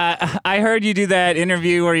 I heard you do that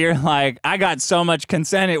interview where you're like, I got so much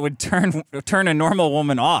consent it would turn a normal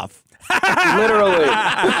woman off. Literally.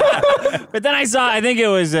 But then I saw, I think it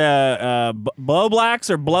was Blow Blacks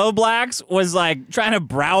was like trying to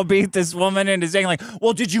browbeat this woman into saying like,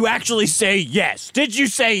 well, did you actually say yes? Did you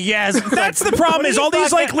say yes? That's the problem is all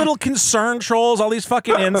these like little concern trolls, all these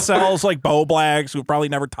fucking incels like Bo Blacks who probably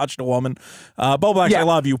never touched a woman. Bo Blacks, I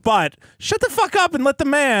love you, but shut the fuck up and let the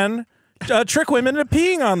man trick women into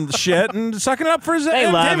peeing on shit and sucking it up for his.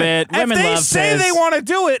 They love it. Women if they love say piss. they want to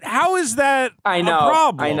do it, how is that I know. a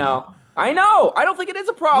problem? I know. I don't think it is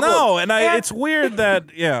a problem. No, and it's weird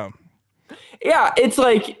that Yeah, it's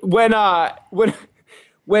like when I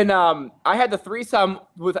had the threesome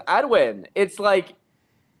with Edwin, it's like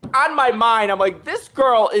on my mind, I'm like, this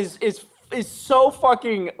girl is so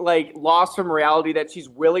fucking like lost from reality that she's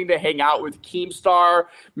willing to hang out with Keemstar,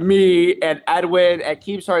 me, and Edwin at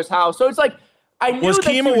Keemstar's house. So it's like I knew was that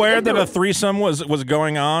Keem she aware into that a it. threesome was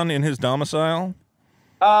going on in his domicile?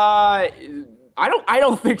 I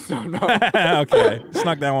don't think so. No. Okay,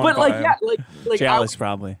 snuck that one. But by like him. yeah, like Jealous,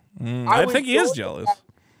 probably. I think he is jealous.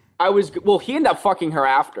 He ended up fucking her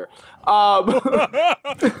after.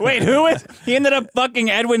 Wait, who is? He ended up fucking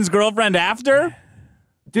Edwin's girlfriend after?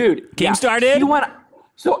 Dude, Keemstar did?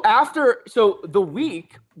 So the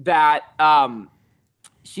week that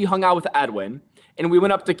she hung out with Edwin and we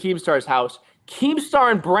went up to Keemstar's house,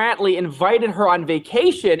 Keemstar and Brantley invited her on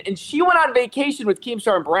vacation, and she went on vacation with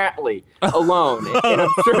Keemstar and Brantley alone. And I'm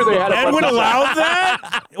sure they had a Edwin bunch of allowed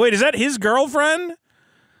that? Wait, is that his girlfriend?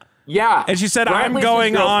 Yeah. And she said, I'm Brantley's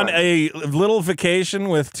going his on girlfriend. a little vacation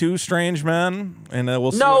with two strange men, and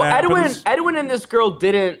we'll see No, what happens. Edwin and this girl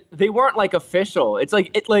they weren't like official. It's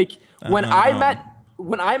like when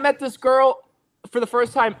I met this girl for the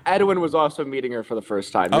first time, Edwin was also meeting her for the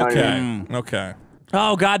first time. You know what I mean? Okay.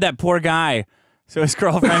 Oh God, that poor guy. So his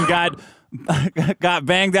girlfriend got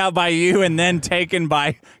banged out by you and then taken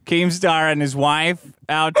by Keemstar and his wife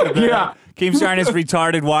out to the Keemstar and his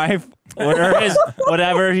retarded wife. Or his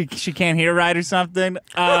whatever, she can't hear right or something.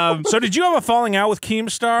 So did you have a falling out with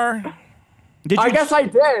Keemstar? I guess I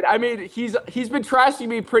did. I mean, he's been trashing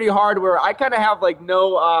me pretty hard. Where I kind of have like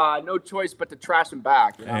no choice but to trash him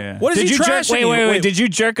back. You know? Yeah. What is he trashing you? Wait. Did you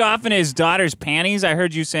jerk off in his daughter's panties? I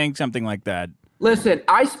heard you saying something like that. Listen,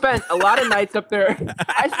 I spent a lot of nights up there.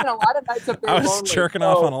 I was lonely, jerking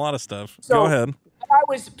off on a lot of stuff. Go ahead. When I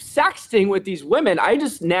was sexting with these women, I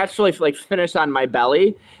just naturally like finished on my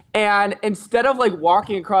belly. And instead of like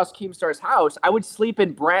walking across Keemstar's house, I would sleep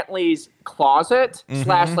in Brantley's closet /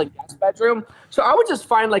 like guest bedroom. So I would just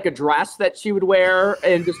find like a dress that she would wear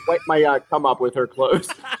and just wipe my cum up with her clothes.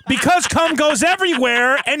 Because cum goes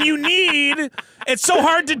everywhere, and it's so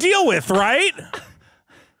hard to deal with, right?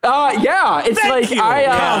 Yeah, it's Thank like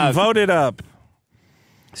you. Vote it up.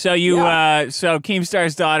 So so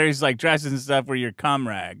Keemstar's daughter's like dresses and stuff were your cum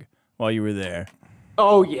rag while you were there.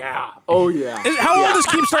 Oh yeah. How old is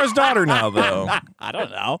Keemstar's daughter now, though? I don't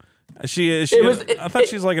know. I thought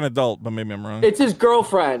she's like an adult, but maybe I'm wrong. It's his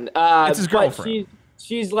girlfriend. It's his girlfriend.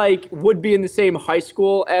 she's like would be in the same high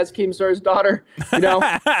school as Keemstar's daughter. You know,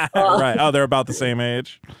 Right. Oh, they're about the same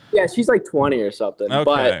age. yeah, she's like 20 or something. Okay.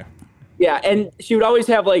 But yeah, and she would always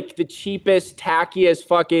have like the cheapest, tackiest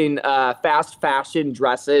fucking fast fashion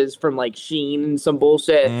dresses from like Shein and some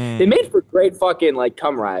bullshit. They made for great fucking like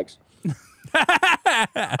cum rags.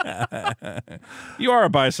 You are a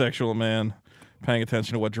bisexual man, paying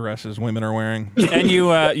attention to what dresses women are wearing. And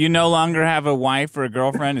you no longer have a wife or a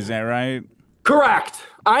girlfriend, is that right? Correct.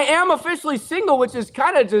 I am officially single, which is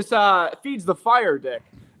kind of just feeds the fire, Dick.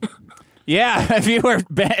 Yeah, if you were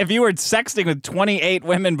sexting with 28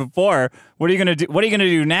 women before, what are you gonna do? What are you gonna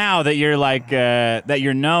do now that you're like that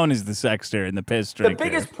you're known as the sexter and the piss drinker? The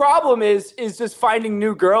biggest problem is just finding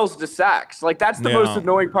new girls to sex. Like that's the most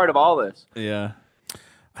annoying part of all this. Yeah.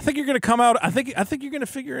 I think you're going to come out. I think you're going to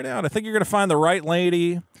figure it out. I think you're going to find the right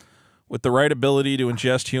lady with the right ability to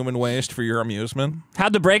ingest human waste for your amusement.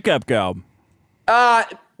 How'd the breakup go?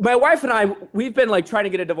 My wife and I, we've been like trying to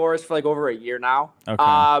get a divorce for like over a year now.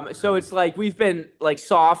 Okay. So it's like we've been like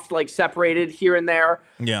soft, like separated here and there.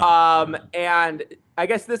 Yeah. And I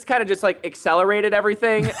guess this kind of just like accelerated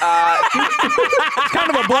everything. It's kind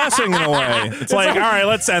of a blessing in a way. It's like, all right,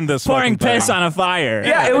 let's end this. Pouring piss on a fire.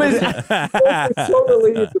 Yeah, it was so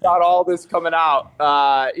relieved about all this coming out.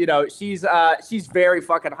 You know, she's very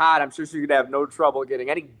fucking hot. I'm sure she's gonna have no trouble getting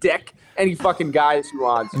any dick, any fucking guy that she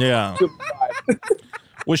wants. Yeah.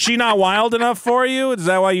 Was she not wild enough for you? Is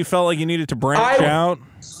that why you felt like you needed to branch out?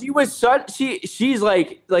 She was she's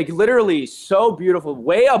like literally so beautiful,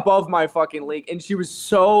 way above my fucking league, and she was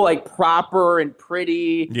so like proper and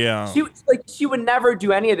pretty. Yeah. She would never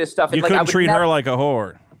do any of this stuff. And, You like, couldn't treat her like a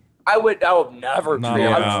whore. I would never treat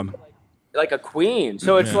her like a queen.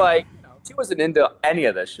 So it's like, you know, she wasn't into any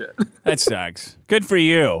of this shit. That sucks. Good for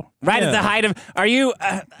you. Right at the height of, are you,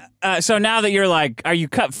 so now that you're like, are you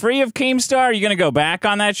cut free of Keemstar? Are you going to go back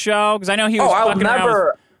on that show? Because I know he was fucking around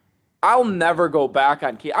with... I'll never go back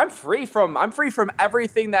on Key. I'm free from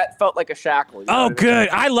everything that felt like a shackle. Oh, good.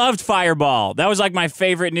 I loved Fireball. That was like my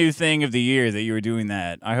favorite new thing of the year that you were doing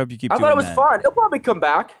that. I hope you keep doing that. I thought it was fun. It'll probably come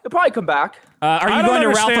back. Are you going to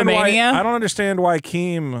Ralph-A-Mania? I don't understand why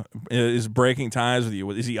Keem is breaking ties with you.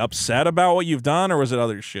 Is he upset about what you've done, or was it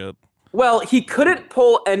other shit? Well, he couldn't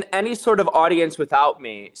pull any sort of audience without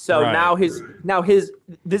me. So now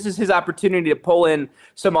this is his opportunity to pull in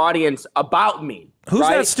some audience about me. Who's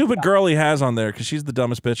that stupid girl he has on there? Because she's the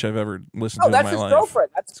dumbest bitch I've ever listened to in my life. Oh, that's his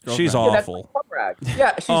girlfriend. She's awful.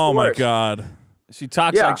 Yeah, she's oh the my worst. God. She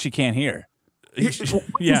talks like she can't hear. He's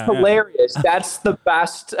hilarious. That's the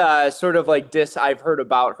best sort of like diss I've heard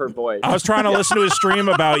about her voice. I was trying to listen to his stream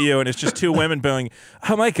about you, and it's just two women going,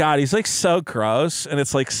 "Oh my God, he's like so gross," and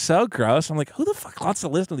it's like so gross. I'm like, who the fuck wants to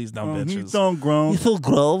listen to these dumb bitches? He's so gross. He's so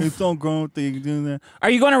gross. He's so gross. Are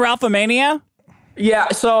you going to Ralph-A-Mania? Yeah,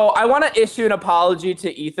 so I want to issue an apology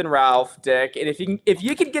to Ethan Ralph, Dick, and if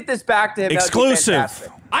you can get this back to him, exclusive.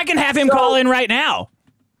 I can have him call in right now.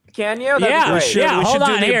 Can you? Yeah, we should hold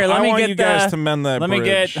on here. Let me get you guys to mend that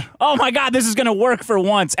bridge. Oh my God, this is gonna work for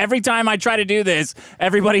once. Every time I try to do this,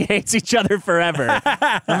 everybody hates each other forever.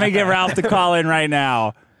 Let me get Ralph to call in right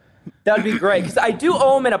now. That'd be great, because I do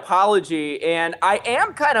owe him an apology, and I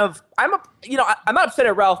am I'm not upset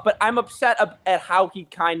at Ralph, but I'm upset at how he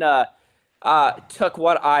kind of took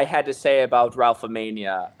what I had to say about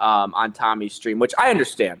Ralph-A-Mania on Tommy's stream, which I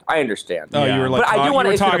understand. Oh, you were like, you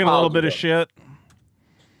were talking a little bit of shit.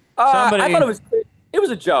 I thought it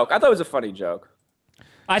was a joke. I thought it was a funny joke.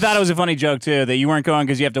 I thought it was a funny joke too, that you weren't going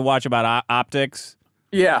because you have to watch about optics.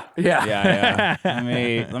 Yeah. Let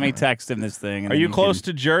me text him this thing. Are you close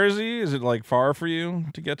to Jersey? Is it like far for you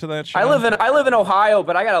to get to that show? I live in Ohio,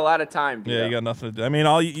 but I got a lot of time. Yeah, you got nothing to do. I mean,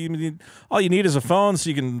 all you need is a phone,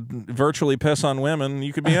 so you can virtually piss on women.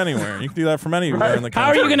 You could be anywhere. You can do that from anywhere in the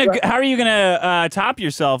country. How are you gonna top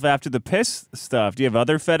yourself after the piss stuff? Do you have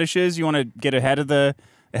other fetishes? You want to get ahead of the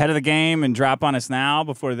game and drop on us now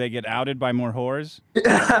before they get outed by more whores?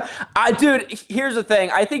 Dude, here's the thing.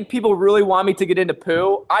 I think people really want me to get into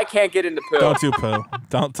poo. I can't get into poo. Don't do poo.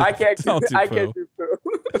 I can't do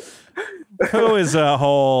poo. Poo is a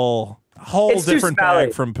whole different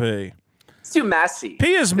bag from pee. It's too messy.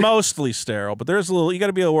 Pee is mostly sterile, but there's you got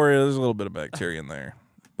to be worried. There's a little bit of bacteria in there,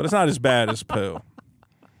 but it's not as bad as poo.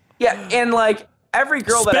 Yeah, and like every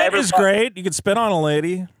girl that I ever is great. You can spit on a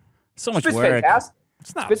lady. So much Spit's work. Fantastic.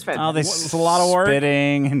 It's not. All this it's a lot of work.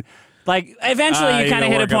 Spitting and like eventually you kind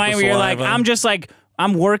of hit a point where you're like,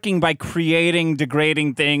 I'm working by creating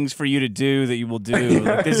degrading things for you to do that you will do.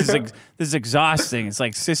 Like, this is exhausting. It's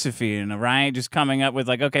like Sisyphean, right? Just coming up with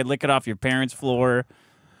like, okay, lick it off your parents' floor.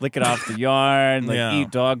 lick it off the yard, like Yeah. eat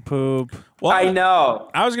dog poop. Well, I know.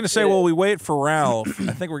 I was going to say, while we wait for Ralph,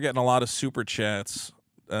 I think we're getting a lot of super chats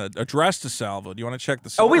addressed to Salvo. Do you want to check the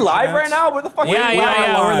super Are we live chats? right now? Where the fuck? Yeah, are we?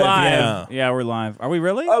 we're live. Yeah. Yeah, we're live. Are we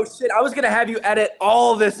really? Oh shit! I was gonna have you edit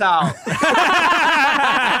all this out.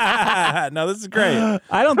 No, this is great.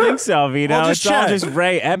 I don't think so, Vito. Well, It's all just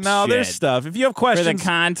Ray Epps No, there's shit. stuff. If you have For questions, the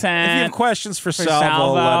content. if you have questions for Salvo,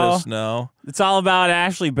 Salvo. let us know. It's all about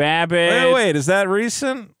Ashley Babbitt. Wait, is that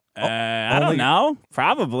recent? I don't know.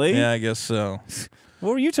 Probably. Yeah, I guess so.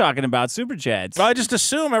 What were you talking about? Super chats. Well, I just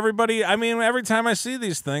assume everybody. I mean, every time I see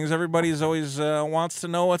these things, everybody's always wants to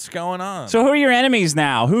know what's going on. So who are your enemies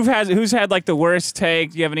now? Who's had like the worst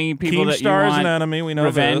take? Do you have any people that you Keemstar is want an enemy. We know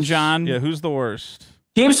revenge this. on? Yeah, who's the worst?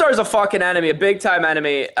 Keemstar's a fucking enemy, a big time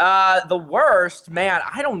enemy. The worst, man.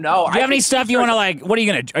 I don't know. Do you have any stuff you want to like? What are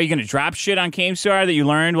you gonna drop shit on Keemstar that you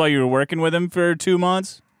learned while you were working with him for 2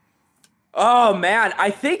 months? Oh man, I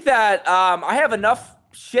think that I have enough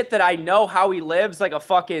shit that I know how he lives, like a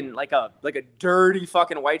fucking like a dirty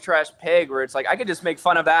fucking white trash pig, where it's like I could just make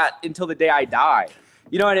fun of that until the day I die.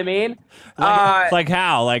 You know what I mean? Like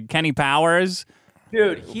how? Like Kenny Powers?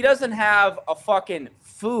 Dude, he doesn't have a fucking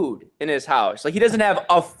food in his house. Like he doesn't have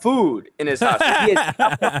a food in his house. Him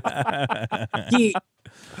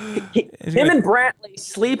and Brantley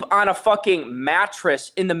sleep on a fucking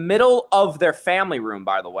mattress in the middle of their family room,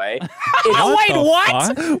 by the way. Wait,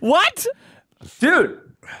 what? What? Dude,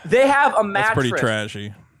 they have a mattress That's pretty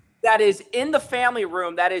trashy. that is in the family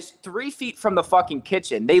room that is 3 feet from the fucking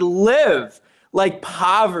kitchen. They live like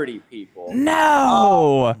poverty people.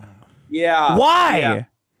 No. Yeah. Why? Yeah.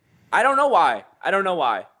 I don't know why.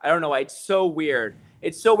 It's so weird.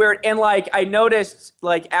 It's so weird. And like I noticed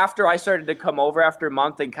like after I started to come over after a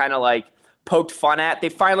month and kind of like poked fun at, they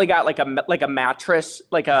finally got like a mattress,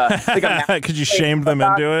 like a Because you shamed them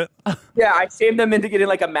into it. Yeah, I shamed them into getting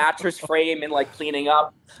like a mattress frame and like cleaning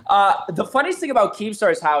up. The funniest thing about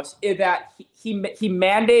Keemstar's house is that he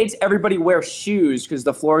mandates everybody wear shoes because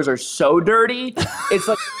the floors are so dirty. It's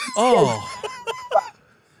like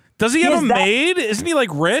Does he have a maid? Isn't he like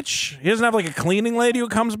rich? He doesn't have like a cleaning lady who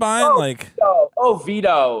comes by and like.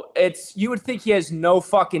 Vito, you would think he has no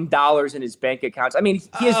fucking dollars in his bank accounts. I mean,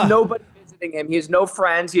 he has nobody visiting him. He has no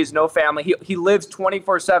friends. He has no family. He lives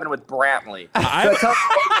 24/7 with Brantley. I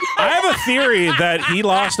have a theory that he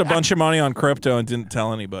lost a bunch of money on crypto and didn't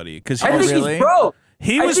tell anybody because I think he's broke.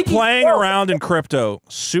 He was playing around in crypto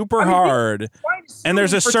super hard, and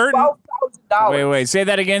there's a certain. Wait. Say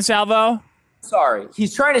that again, Salvo. Sorry,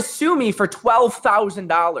 he's trying to sue me for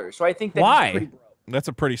 $12,000. So I think that Why? he's pretty broke. That's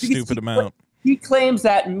a pretty stupid amount. He claims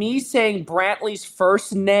that me saying Brantley's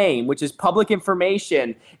first name, which is public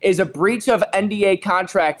information, is a breach of NDA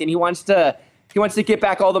contract, and he wants to get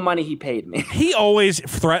back all the money he paid me. He always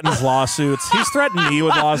threatens lawsuits. He's threatened me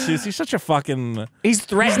with lawsuits. He's such a fucking. He's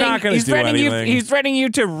threatening. He's not going to do anything. He's threatening you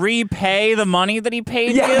to repay the money that he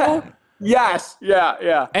paid you. Yes.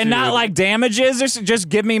 Yeah. And not like damages. Just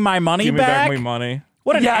give me my money Give me back. back my money.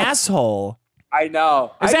 What an asshole. I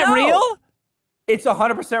know. Is that real? It's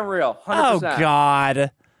 100% real. 100%. Oh God.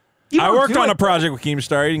 I worked on a project with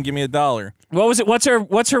Keemstar. He didn't give me $1. What was it? What's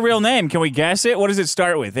her real name? Can we guess it? What does it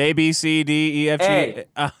start with? A, B, C, D, E, F, G.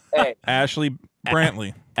 Hey. Ashley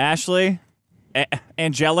Brantley. Ashley.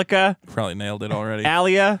 Angelica. Probably nailed it already.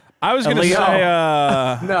 Alia. I was going to say.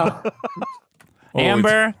 No.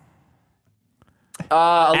 Amber.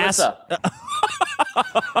 Alyssa.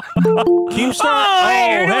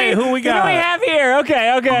 Keemstar. Hey, who we got? Who do we have here?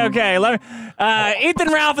 Okay. Let me,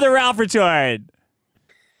 Ethan Ralph of the Ralph Retort.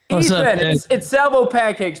 Ethan, it's Salvo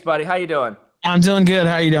Pancakes, buddy. How you doing? I'm doing good.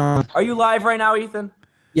 How you doing? Are you live right now, Ethan?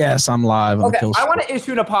 Yes, I'm live. Okay, I want to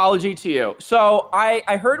issue an apology to you. So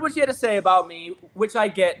I heard what you had to say about me, which I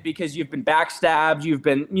get because you've been backstabbed. You've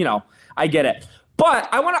been, I get it. But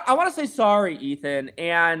I want to say sorry, Ethan.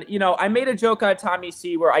 And, I made a joke on Tommy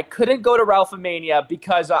C where I couldn't go to Ralphomania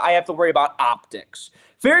because I have to worry about optics.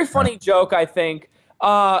 Very funny joke, I think.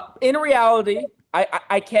 In reality,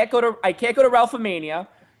 I can't go to Ralphomania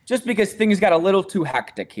just because things got a little too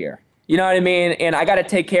hectic here. You know what I mean? And I got to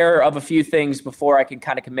take care of a few things before I can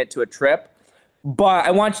kind of commit to a trip. But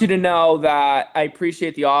I want you to know that I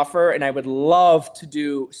appreciate the offer and I would love to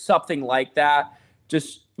do something like that.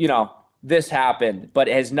 Just, this happened, but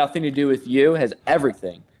it has nothing to do with you. It has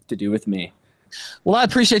everything to do with me. Well, I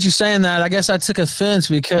appreciate you saying that. I guess I took offense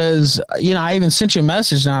because, I even sent you a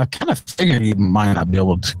message and I kind of figured you might not be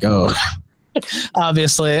able to go.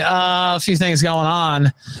 Obviously, a few things going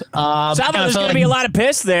on. Salvo, there's going to be a lot of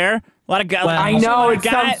piss there. A lot of guys. I know, it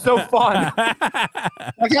sounds so fun.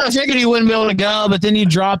 I kind of figured you wouldn't be able to go, but then you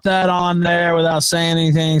dropped that on there without saying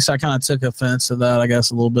anything, so I kind of took offense to that, I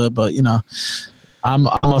guess, a little bit. But you know, I'm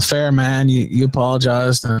a fair man. You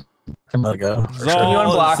apologized and can let it go. It's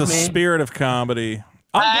the spirit of comedy.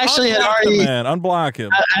 I actually had already unblock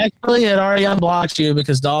him. I actually had already unblocked you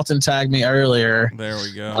because Dalton tagged me earlier. There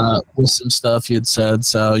we go. With some stuff you had said,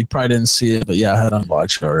 so you probably didn't see it, but yeah, I had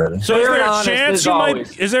unblocked you already. So is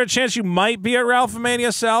there a chance you might be at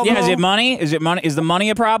Ralphomania, Salvo? Yeah, is it money? Is it money? Is the money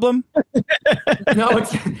a problem? No,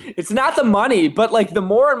 it's not the money, but like the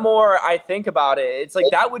more and more I think about it, it's like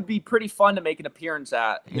that would be pretty fun to make an appearance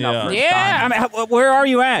at. You know, I mean, where are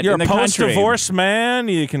you at? You're in a the post-divorce man.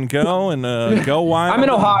 You can go and go wild. I'm in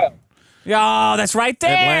Ohio. Oh, that's right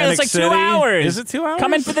there. Atlantic That's like City. 2 hours. Is it 2 hours?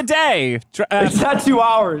 Come in for the day. It's not 2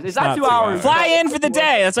 hours. It's not 2 hours. Fly in for the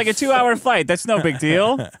day. That's like a 2-hour flight. That's no big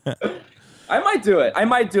deal. I might do it.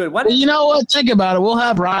 You know what? Think about it. We'll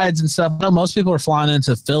have rides and stuff. I know most people are flying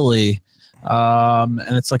into Philly,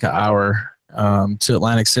 and it's like an hour to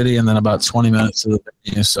Atlantic City, and then about 20 minutes to the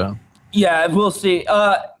venue. So yeah, we'll see.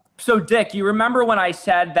 So Dick, you remember when I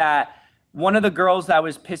said that one of the girls that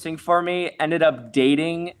was pissing for me ended up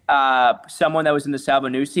dating someone that was in the Salvo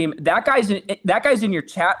news team? That guy's in your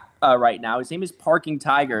chat right now. His name is Parking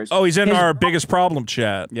Tigers. Oh, he's in our biggest problem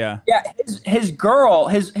chat. Yeah. Yeah. His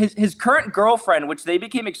current girlfriend, which they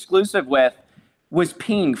became exclusive with, was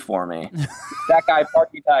peeing for me. That guy,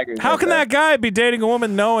 Parking Tigers. How can that guy be dating a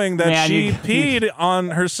woman knowing that she peed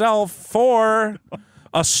on herself for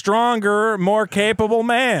a stronger, more capable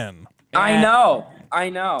man? I know.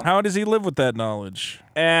 How does he live with that knowledge?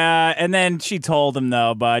 And then she told him,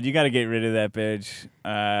 though, bud, you got to get rid of that bitch.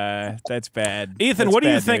 That's bad. Ethan, what do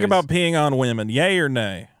you think about peeing on women? Yay or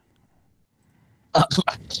nay?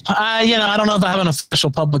 I don't know if I have an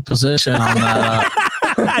official public position on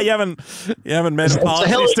that. You haven't made a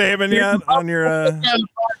policy statement yet on your. No,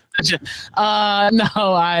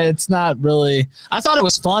 it's not really. I thought it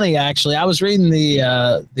was funny actually. I was reading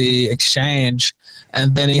the exchange,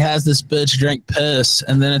 and then he has this bitch drink piss,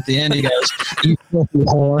 and then at the end he goes, "You filthy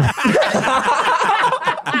whore."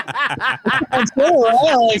 That's cool,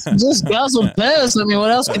 right? Like, just guzzle piss. I mean, what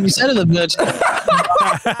else can you say to the bitch?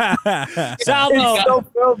 Salvo.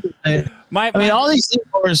 I mean, all these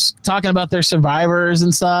people are talking about their survivors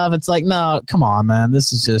and stuff. It's like, no, come on, man.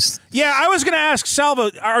 This is just. Yeah, I was going to ask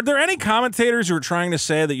Salvo, are there any commentators who are trying to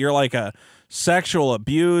say that you're like a sexual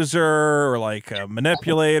abuser or like a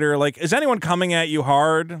manipulator? Like, is anyone coming at you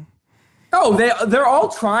hard? Oh, they're all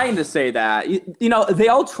trying to say that. You know, they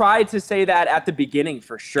all tried to say that at the beginning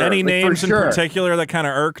for sure. Any names in particular that kind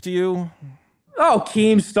of irked you? Oh,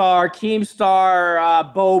 Keemstar,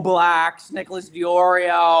 Bo Blacks, Nicholas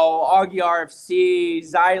Diorio, Augie RFC,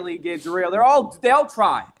 Xylee Gibbs Real. They all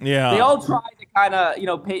try. Yeah. They all try to kind of,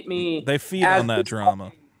 paint me. They feed on that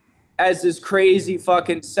drama. As this crazy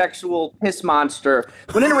fucking sexual piss monster.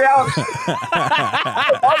 When in reality,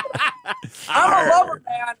 I'm a lover,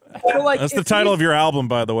 man. So, like, that's the title of your album,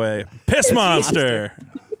 by the way. Piss Monster.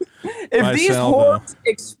 If these whores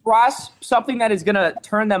express something that is going to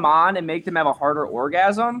turn them on and make them have a harder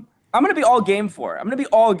orgasm, I'm going to be all game for it.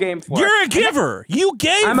 You're a giver. You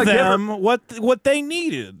gave them what they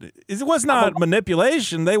needed. It was not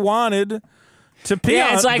manipulation. They wanted to pee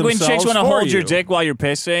on it's like when chicks want to hold your you. dick while you're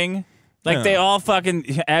pissing. Like, they all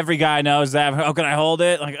every guy knows that. Oh, can I hold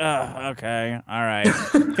it? Like, okay, all right.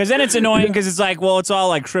 Because then it's annoying because it's like, well, it's all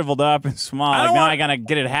like shriveled up and small. Like, now I gotta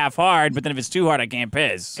get it half hard, but then if it's too hard, I can't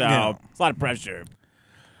piss. So it's a lot of pressure.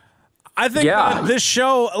 I think that this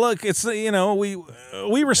show, look, it's,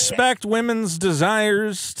 we respect women's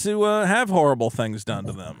desires to have horrible things done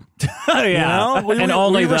to them. And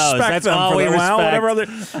only we those. respect That's them all for we their, respect. Whatever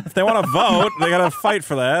if they want to vote, they got to fight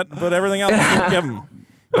for that. But everything else, we give them.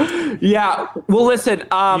 Yeah. Well, listen,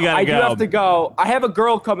 I do go. have to go. I have a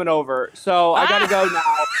girl coming over, so I got to go now.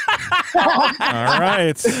 All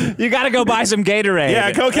right. You got to go buy some Gatorade.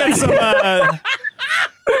 Yeah, go get some.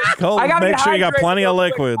 Make sure you got plenty of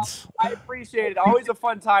liquids. I appreciate it. Always a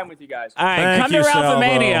fun time with you guys. All right, Thank come you, to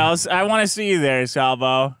Ralphomania. Salvo. I want to see you there,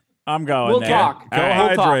 Salvo. I'm going We'll there. talk. Go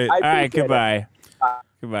hydrate. We'll talk. All right, goodbye.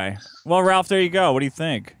 Goodbye. Well, Ralph, there you go. What do you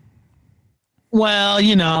think? Well,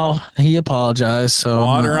 he apologized. So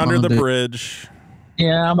Water under the bridge.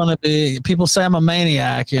 Yeah, I'm gonna be. People say I'm a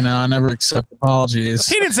maniac. I never accept apologies.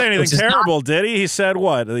 He didn't say anything terrible, did he? He said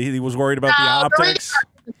what? He was worried about the optics.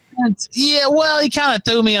 offense. Yeah, well, he kind of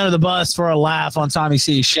threw me under the bus for a laugh on Tommy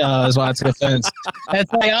C's show. Is why I took offense.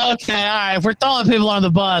 It's like, okay, all right, if we're throwing people under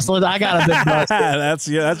the bus, I got a big bus.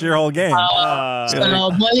 That's your whole game.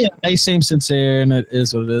 But yeah, they seem sincere, and it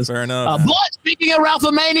is what it is. Fair enough. But speaking of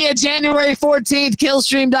Ralphomania, January 14th,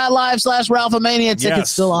 killstream.live/Ralphomania.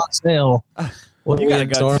 Tickets still on sale. You gotta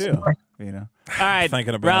go too. You know. All right,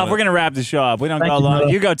 Thinking about Ralph, it. we're going to wrap the show up. We don't go long.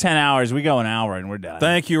 You go 10 hours. We go an hour, and we're done.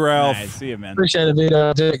 Thank you, Ralph. All right, see you, man. Appreciate it,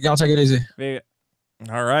 Vito. Y'all take it easy.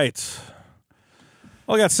 All right.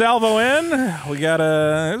 Well, we got Salvo in. We got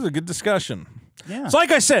it was a good discussion. Yeah. So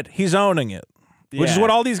like I said, he's owning it. Which is what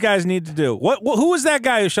all these guys need to do. Who was that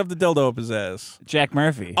guy who shoved the dildo up his ass? Jack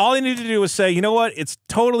Murphy. All he needed to do was say, you know what? It's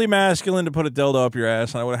totally masculine to put a dildo up your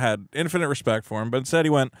ass, and I would have had infinite respect for him. But instead he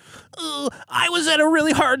went, I was at a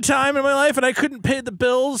really hard time in my life, and I couldn't pay the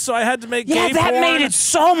bills, so I had to make gay porn. That made it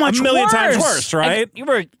so much a million times worse, right?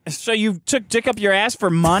 So you took dick up your ass for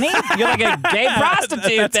money? You're like a gay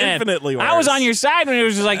prostitute That's then. infinitely worse. I was on your side when he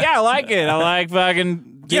was just like, yeah, I like it. I like fucking...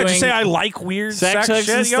 Yeah, just say I like weird sex hooks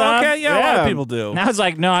shit. and You go, stuff. okay, yeah, a lot of people do. Now it's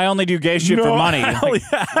like, no, I only do gay shit for money. Hell Like,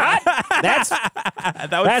 yeah. That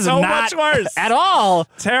was That's so not much worse. At all.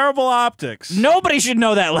 Terrible optics. Nobody should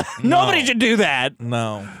know that. Nobody should do that.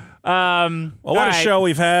 No. Well, what a show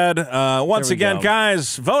we've had. Once we again, go.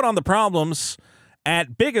 guys, vote on the problems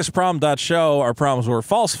at biggestproblem.show. Our problems were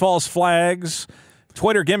false flags,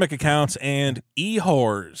 Twitter gimmick accounts, and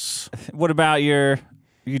e-whores. What about your...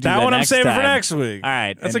 You do That one I'm next saving time. for next week. All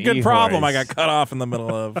right. That's a and good problem e-whores. I got cut off in the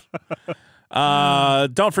middle of.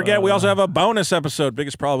 Don't forget, we also have a bonus episode,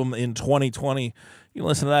 Biggest Problem in 2020. You can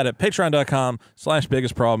listen to that at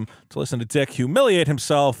patreon.com/biggestproblem to listen to Dick humiliate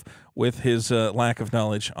himself with his lack of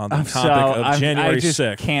knowledge on the topic of January I just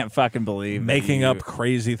 6th. can't fucking believe Making that up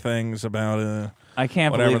crazy things about I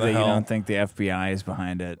can't whatever believe the that hell. you don't think the FBI is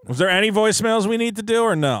behind it. Was there any voicemails we need to do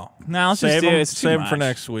or no? No, let's Save just do them, it. It's too save them for much.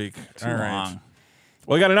 next week. Too All right. long.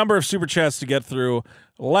 Well, we got a number of super chats to get through.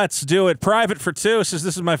 Let's do it. Private for Two says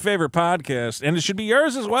this is my favorite podcast, and it should be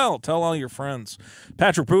yours as well. Tell all your friends.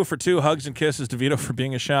 Patrick Boo for 2 hugs and kisses to Vito for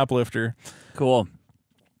being a shoplifter. Cool.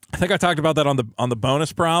 I think I talked about that on the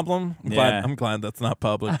bonus problem. I'm glad that's not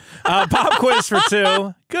public. Pop quiz for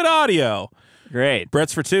 2. Good audio. Great.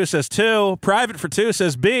 Brett's for 2 says 2. Private for 2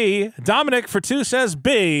 says B. Dominic for 2 says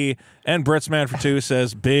B. And Britsman for 2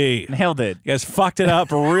 says B. Nailed it. You guys fucked it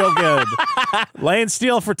up real good. Lane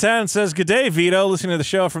Steele for 10 says, good day, Vito. Listening to the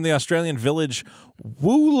show from the Australian village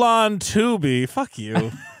Woollontubi. Fuck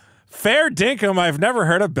you. Fair dinkum. I've never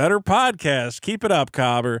heard a better podcast. Keep it up,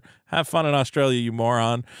 Cobber. Have fun in Australia, you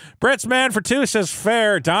moron. Britsman for 2 says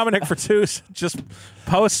fair. Dominic for 2 just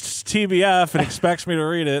posts TBF and expects me to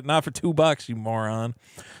read it. Not for $2, you moron.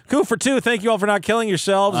 Coo for 2, thank you all for not killing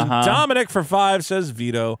yourselves. And Dominic for 5 says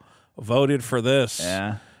Vito voted for this.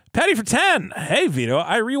 Yeah. Petty for 10. Hey, Vito,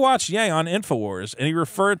 I rewatched Ye on InfoWars, and he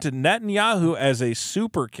referred to Netanyahu as a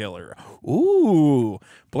super killer. Ooh.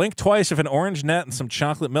 Blink twice if an orange net and some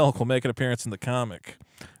chocolate milk will make an appearance in the comic.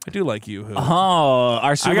 I do like you. Oh,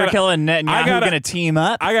 our super killer and Netanyahu going to team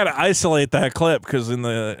up? I got to isolate that clip because in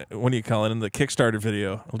the, what do you call it, in the Kickstarter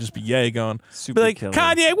video, it'll just be Ye going, super be like, killer.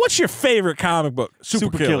 Kanye, what's your favorite comic book?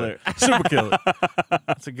 Super killer. Super killer.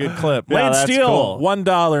 That's a good clip. Yeah, Lane that's Steele, cool.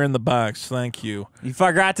 $1 in the box. Thank you. You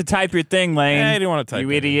forgot to type your thing, Lane. Yeah, you didn't want to type You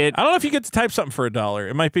it. idiot. I don't know if you get to type something for $1.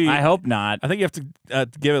 It might be. I hope not. I think you have to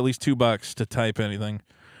give at least $2 to type anything.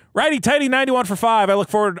 Righty Tighty 91 for 5. I look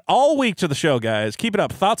forward all week to the show, guys. Keep it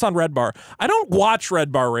up. Thoughts on Red Bar? I don't watch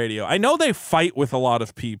Red Bar Radio. I know they fight with a lot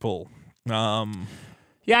of people. Yeah,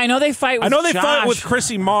 I know they fight with fight with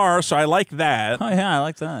Chrissy Marr, so I like that. Oh, yeah, I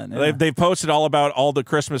like that. Yeah. They've posted all about all the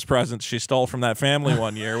Christmas presents she stole from that family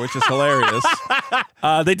one year, which is hilarious.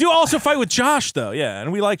 They do also fight with Josh, though. Yeah,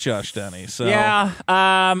 and we like Josh Denny. So. Yeah,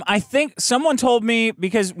 I think someone told me,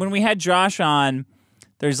 because when we had Josh on,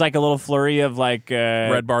 there's like a little flurry of like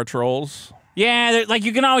Red Bar trolls. Yeah, like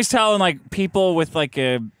you can always tell when like people with like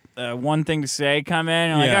a one thing to say come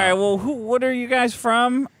in and like, all right, well, what are you guys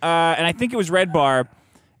from? And I think it was Red Bar,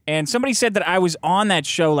 and somebody said that I was on that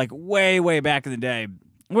show like way back in the day,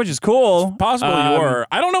 which is cool. It's possible you were.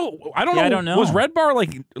 I don't know. I don't know. Was Red Bar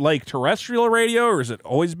like terrestrial radio, or has it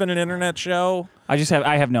always been an internet show? I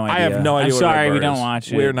have no idea. I have no idea. I'm what sorry, Red Bar we don't is.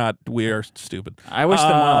 watch it. We're not. We are stupid. I wish them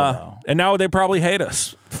well, though. And now they probably hate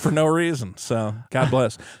us for no reason. So God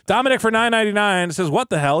bless. Dominic for $9.99 says, "What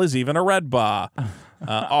the hell is even a Red Bar?"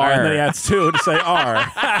 R, and then he adds 2 to say R.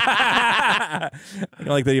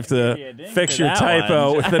 Like that you have to fix your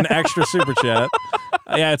typo with an extra super chat.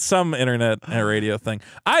 Yeah, it's some internet radio thing.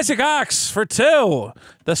 Isaac Ox for 2.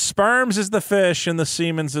 The sperms is the fish and the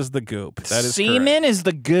semen's is the goop. That is semen correct. is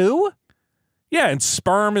the goo? Yeah, and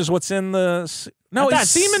sperm is what's in the... No, is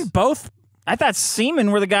semen both? I thought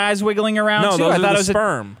semen were the guys wiggling around, no, too. those I are thought the it was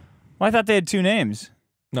sperm. Well, I thought they had 2 names.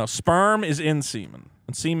 No, sperm is in semen,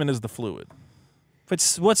 and semen is the fluid.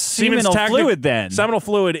 But what's seminal fluid, then? Seminal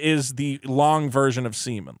fluid is the long version of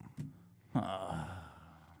semen.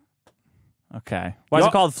 Okay. Why is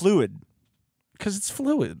it called fluid? Because it's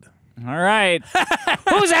fluid. All right.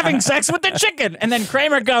 Who's having sex with the chicken? And then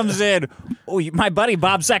Kramer comes in. Oh, my buddy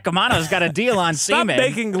Bob Sacamano's got a deal on semen. Stop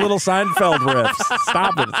making little Seinfeld riffs.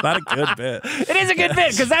 Stop it. It's not a good bit. It is a good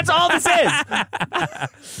bit, because that's all this is.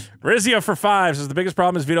 Rizio for 5 says the biggest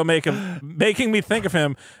problem is Vito making me think of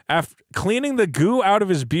him after cleaning the goo out of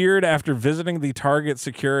his beard after visiting the Target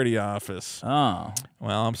security office. Oh.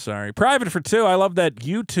 Well, I'm sorry. Private for 2. I love that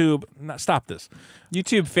YouTube. No, stop this.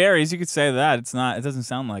 YouTube fairies, you could say that. It's not. It doesn't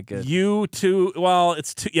sound like it. YouTube. Well,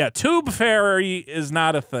 it's tube fairy is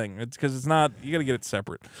not a thing. It's because it's not. You got to get it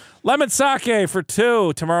separate. Lemon sake for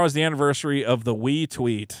 2. Tomorrow's the anniversary of the Wii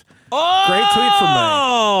tweet. Oh, great tweet from me.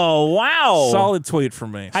 Oh, wow. Solid tweet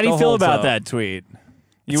from me. How do you feel about that tweet?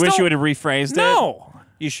 You wish you would have rephrased it? No.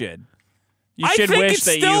 You should. I think it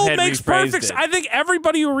still makes perfect sense. I think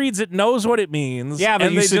everybody who reads it knows what it means. Yeah,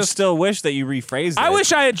 but you should still wish that you rephrased it. I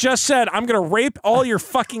wish I had just said, I'm going to rape all your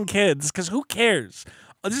fucking kids, because who cares?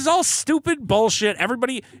 This is all stupid bullshit.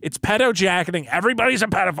 It's pedo-jacketing. Everybody's a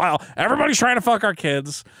pedophile. Everybody's trying to fuck our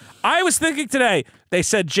kids. I was thinking today, they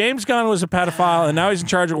said James Gunn was a pedophile, and now he's in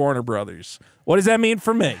charge of Warner Brothers. What does that mean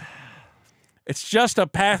for me? It's just a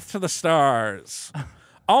path to the stars.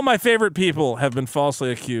 All my favorite people have been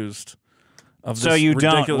falsely accused. So you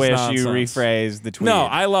don't wish nonsense. you rephrased the tweet? No,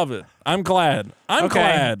 I love it. I'm glad. I'm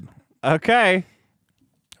glad. Okay. I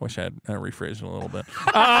wish I had rephrased it a little bit.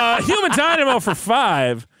 Human Dynamo for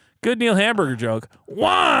 5. Good Neil Hamburger joke.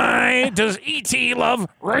 Why does E.T. love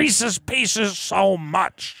racist pieces so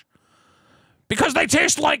much? Because they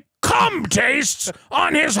taste like cum tastes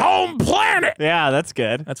on his home planet. Yeah, that's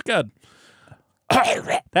good. That's good.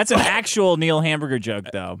 That's an actual Neil Hamburger joke,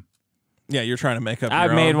 though. Yeah, you're trying to make up. I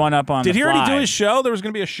made one up on. Did the he already fly. do his show? There was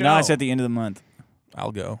going to be a show. No, it's at the end of the month.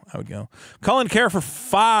 I'll go. I would go. Cullen Care for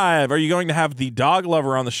 5. Are you going to have the dog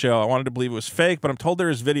lover on the show? I wanted to believe it was fake, but I'm told there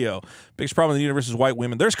is video. Biggest problem in the universe is white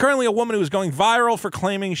women. There's currently a woman who is going viral for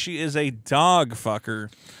claiming she is a dog fucker.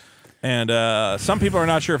 And some people are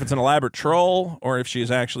not sure if it's an elaborate troll or if she is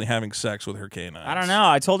actually having sex with her canines. I don't know.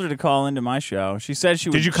 I told her to call into my show. She said she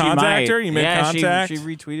would. Did you contact her? You made contact? She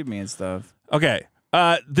retweeted me and stuff. Okay.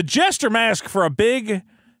 The Jester Mask for a big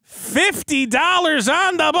 $50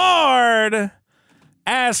 on the board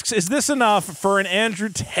asks, is this enough for an Andrew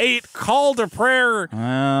Tate Call to Prayer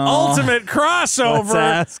ultimate crossover?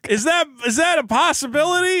 Let's ask. Is that a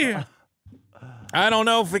possibility? I don't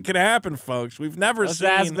know if it could happen, folks. We've never seen.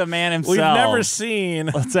 Let's ask the man himself. We've never seen.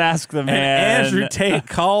 Let's ask the man. An Andrew Tate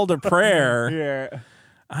Call to Prayer. Here.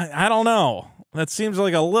 I don't know. That seems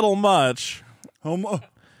like a little much. How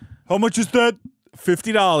much is that?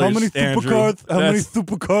 $50. How many Andrew. supercards? How many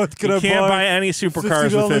supercards can I buy? You can't buy any supercars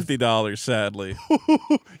 $50? with $50, sadly.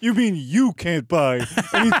 You mean you can't buy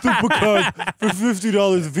any supercards for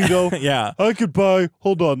 $50, Vito? Yeah. I could buy.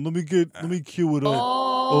 Hold on. Let me cue it up.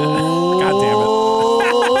 Oh. God damn it.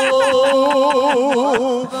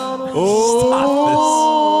 Stop this.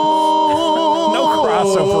 No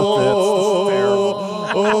crossover fits. This is terrible.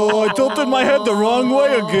 Oh, I tilted my head the wrong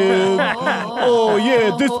way again. Oh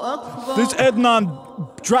yeah, this Ednon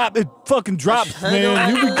drop, it fucking drops,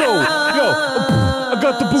 man. Here we go. Yo, I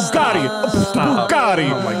got the Bugatti.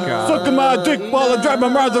 Bugatti. Oh my God. Sucking my dick while I drive my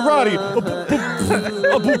Maserati.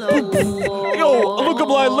 Yo, I look up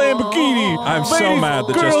like Lamborghini. I'm so mad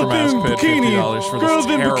that Jester Mask paid $50 for this Girls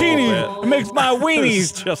in terrible bikinis. bit. It makes my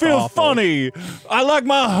weenies just feel awful. funny. I like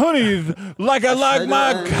my honeys like I like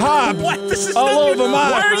my cops. What? This is all not over even-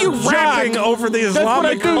 my Why are you jock. rapping over the Islamic That's what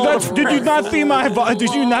I do. call? Did you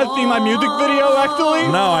not see my music video actually?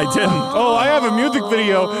 No, I didn't. Oh, I have a music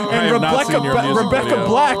video, and have not seen your music Rebecca video.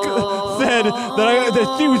 Black said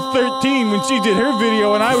that she was 13 when she did her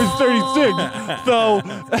video, and I was 36. So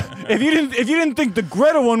if you didn't think the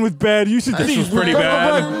Greta one was bad, you should see. This was pretty Rebecca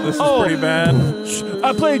bad. Black. This is pretty bad.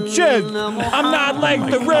 I played chess. I'm not like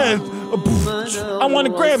the rest. I want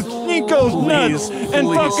to grab Sneako's nuts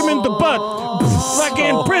and fuck him in the butt. Like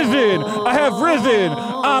in prison, I have risen.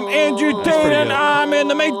 I'm Andrew Tate and I'm in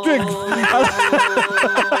the Matrix.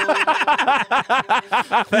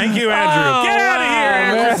 Thank you, Andrew. Get out of here,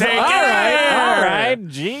 Andrew Tate. Get out of here. All right.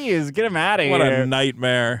 Jeez, get him out of here. What a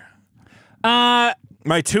nightmare. My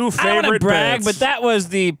two I don't want to favorite brag, bits. but that was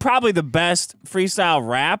probably the best freestyle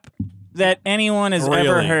rap that anyone has ever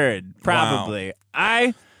Really? heard. Probably.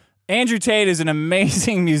 Wow. Andrew Tate is an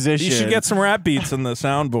amazing musician. You should get some rap beats on the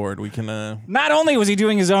soundboard. We can. Not only was he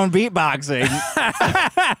doing his own beatboxing,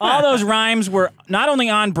 all those rhymes were not only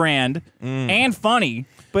on brand and funny,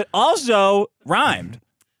 but also rhymed.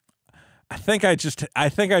 I think I just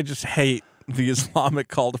hate the Islamic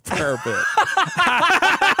call to prayer bit.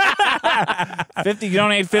 50, you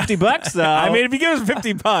donate $50 though. I mean, if you give us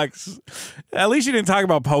 $50, at least you didn't talk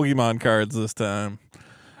about Pokemon cards this time.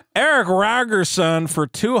 Eric Ragerson for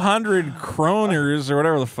 200 kroners or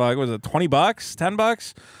whatever the fuck was it? $20,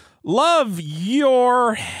 $10. Love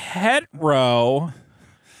your hetero.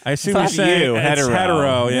 I see what you're saying. It's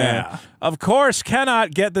hetero, yeah. Of course,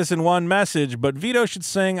 cannot get this in one message, but Vito should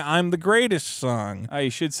sing "I'm the Greatest" song. Oh, you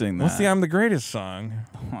should sing that. What's the "I'm the Greatest" song?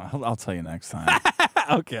 I'll tell you next time.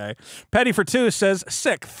 Okay. Petty for 2 says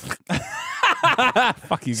sixth.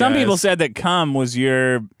 Fuck you guys. Some people said that cum was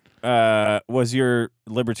your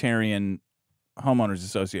libertarian homeowners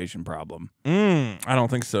association problem. I don't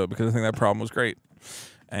think so, because I think that problem was great.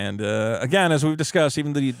 And again, as we've discussed,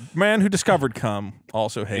 even the man who discovered cum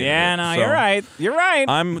also hated it. Yeah, no, So you're right. You're right.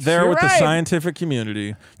 I'm there with the scientific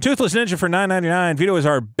community. Toothless Ninja for $9.99. Vito is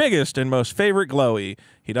our biggest and most favorite glowy.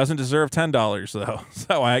 He doesn't deserve $10, though.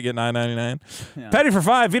 So I get $9.99. Yeah. Petty for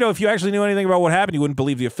 5. Vito, if you actually knew anything about what happened, you wouldn't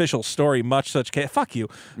believe the official story. Much such case. Fuck you.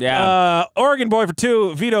 Yeah. Oregon Boy for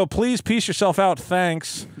 2. Vito, please piece yourself out.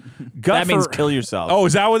 Thanks. That means kill yourself. Oh,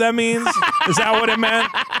 is that what that means? Is that what it meant?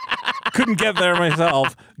 Couldn't get there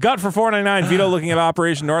myself. Gut for $4.99. Vito looking at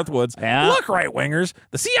Operation Northwoods. Yeah. Look, right-wingers.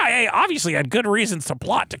 The CIA obviously had good reasons to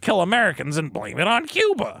plot to kill Americans and blame it on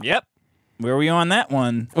Cuba. Yep. Where were you on that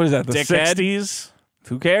one? What is that, the Dickhead? 60s?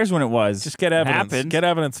 Who cares when it was? Just get evidence. Happened. Get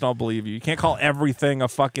evidence and I'll believe you. You can't call everything a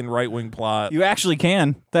fucking right-wing plot. You actually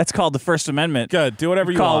can. That's called the First Amendment. Good. Do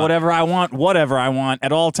whatever you call want. whatever I want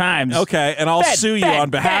at all times. Okay, and I'll sue you on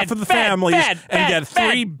behalf of the families and get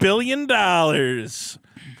 $3 billion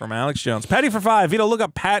from Alex Jones. Petty for 5. Vito, look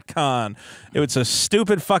up PatCon. It's a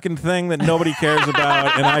stupid fucking thing that nobody cares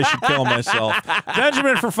about, and I should kill myself.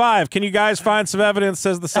 Benjamin for 5. Can you guys find some evidence,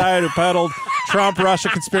 says the side who peddled Trump-Russia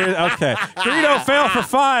conspiracy? Okay. Vito, fail for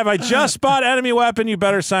 5. I just bought Enemy Weapon. You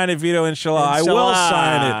better sign it, Vito, inshallah. I will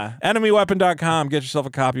sign it. EnemyWeapon.com. Get yourself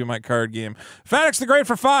a copy of my card game. Fanix the Great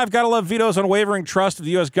for 5. Gotta love Vito's unwavering trust of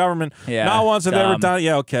the U.S. government. Yeah, not once have they ever done it.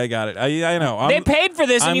 Yeah, okay, got it. I know. They paid for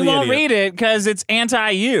this, and you won't read it because it's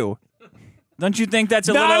anti-you. Don't you think that's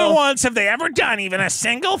a little... Not once have they ever done even a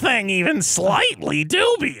single thing even slightly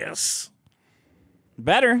dubious.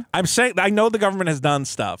 Better. I'm saying, I know the government has done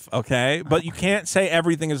stuff, okay? But you can't say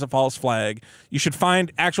everything is a false flag. You should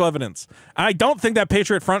find actual evidence. I don't think that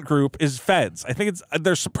Patriot Front group is feds. I think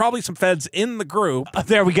there's probably some feds in the group.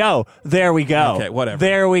 There we go. There we go. Okay, whatever.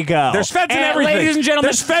 There we go. There's feds in everything. Ladies and gentlemen,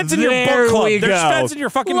 there's feds in your book club. There's feds in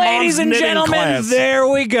your fucking ladies mom's and knitting gentlemen, class. there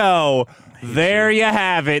we go. There you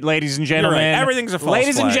have it, ladies and gentlemen. Right. Everything's a false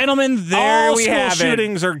Ladies flag. and gentlemen, there all we have it. School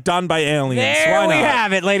shootings are done by aliens. There Why we not?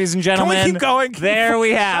 have it, ladies and gentlemen. Can we keep going? There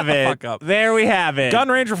we have it. Fuck up. There we have it. Gun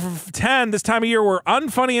Ranger for 10. This time of year where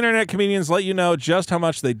unfunny internet comedians let you know just how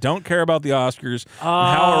much they don't care about the Oscars and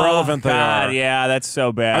how irrelevant they are. Yeah, that's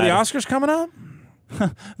so bad. Are the Oscars coming up?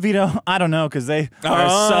 Vito, I don't know, because they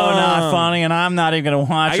are so not funny, and I'm not even going to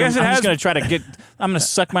watch them. I'm just going to try to get... I'm going to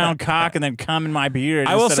suck my own cock and then cum in my beard.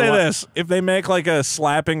 I will say this. If they make like a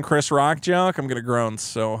slapping Chris Rock joke, I'm going to groan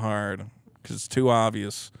so hard because it's too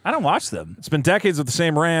obvious. I don't watch them. It's been decades of the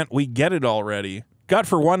same rant. We get it already. Gut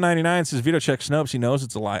for $1.99 says Vito checks Snopes. He knows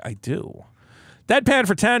it's a lie. I do. Deadpan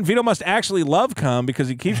for 10. Vito must actually love cum because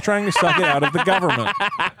he keeps trying to suck it out of the government.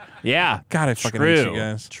 Yeah. God, I fucking hate you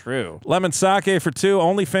guys. True. Lemon Sake for 2.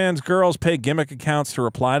 OnlyFans girls pay gimmick accounts to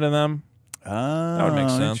reply to them. Oh, that would make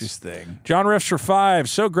sense. Interesting. John Riffs for 5.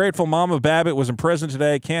 So grateful Mama Babbitt was in prison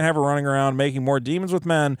today. Can't have her running around making more demons with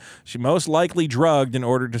men she most likely drugged in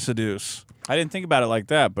order to seduce. I didn't think about it like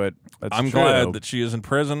that, but that's I'm true. glad that she is in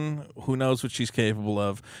prison. Who knows what she's capable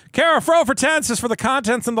of. Kara Fro for 10 says for the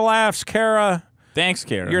contents and the laughs. Kara... Thanks,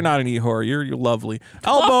 Kara. You're not an e-whore. You're lovely.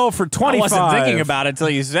 Elbow for 25. I wasn't thinking about it until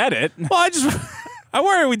you said it. Well, I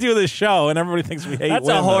worry we do this show and everybody thinks we hate That's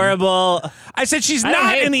women. a horrible... I said she's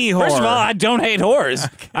not an e-whore. First of all, I don't hate whores.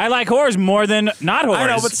 Okay. I like whores more than not whores. I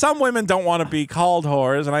know, but some women don't want to be called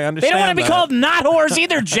whores, and I understand They don't want to be called not whores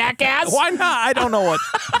either, jackass. Why not? I don't know what...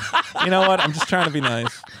 You know what? I'm just trying to be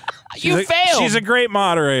nice. You failed. She's a great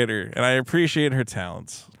moderator, and I appreciate her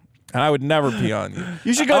talents. And I would never pee on you.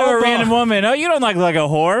 You should go to a random woman. Oh, you don't look like a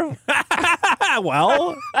whore.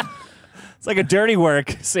 Well... It's like a dirty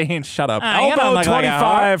work scene. Shut up. Elbow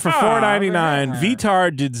 25 for $4.99.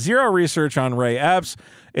 Vitard did zero research on Ray Epps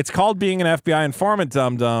It's called being an FBI informant,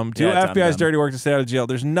 dum-dum. Do Yeah, FBI's dum-dum. dirty work to stay out of jail.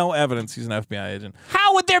 There's no evidence he's an FBI agent.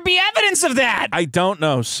 How would there be evidence of that? I don't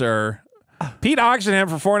know, sir. Pete Oxenham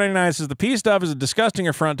for $4.99 says the pee stuff is a disgusting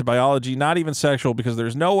affront to biology, not even sexual, because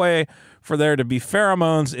there's no way for there to be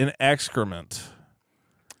pheromones in excrement.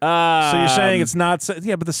 So you're saying it's not?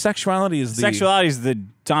 Yeah, but the sexuality is the Sexuality is the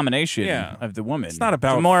domination Yeah. of the woman. It's not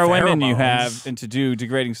about the more women you pheromones. have and to do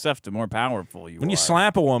degrading stuff, the more powerful you are. When you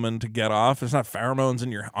slap a woman to get off, there's not pheromones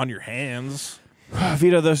in on your hands.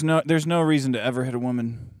 Vito, there's no reason to ever hit a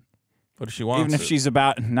woman. What if she wants? Even if she's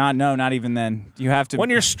about not even then. You have to. When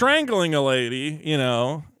you're strangling a lady, you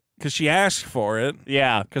know, because she asked for it,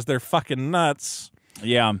 yeah, because they're fucking nuts.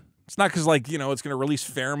 yeah. It's not because, like, you know, it's going to release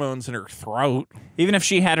pheromones in her throat. Even if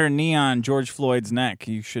she had her knee on George Floyd's neck,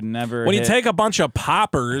 you should never. When you take a bunch of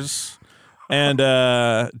poppers and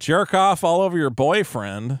jerk off all over your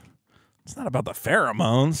boyfriend, it's not about the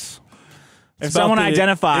pheromones. It's If someone about the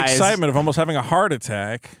identifies excitement of almost having a heart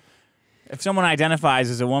attack, if someone identifies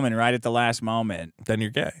as a woman right at the last moment, then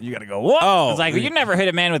you're gay. you got to go, whoa. Oh. It's like, you never hit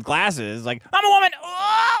a man with glasses. Like, I'm a woman.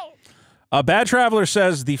 Whoa. Bad Traveler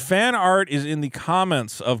says the fan art is in the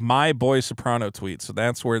comments of my Boy Soprano tweet. So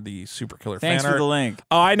that's where the Super Killer Thanks fan for art. the link.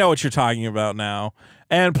 Oh, I know what you're talking about now.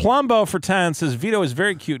 And Plumbo for 10 says Vito is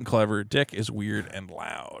very cute and clever. Dick is weird and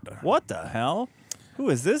loud. What the hell? Who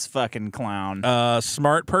is this fucking clown?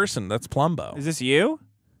 Smart person. That's Plumbo. Is this you?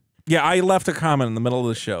 Yeah, I left a comment in the middle of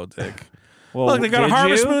the show, Dick. Well, Look, they got a did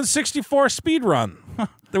Harvest you? Moon 64 speed run.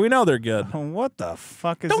 We know they're good. What the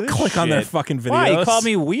fuck is Don't this click on their shit? fucking videos. Why? You called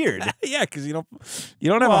me weird. Yeah, because you don't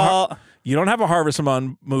have Well, you don't have a Harvest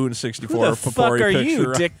Moon 64 Who the fuck Papori are picture.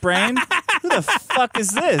 you, dick brain? Who the fuck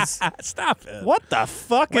is this? Stop it. What the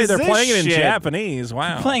fuck Wait, is they're this playing it in shit? Japanese.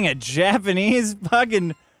 Wow. Playing a Japanese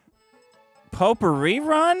fucking potpourri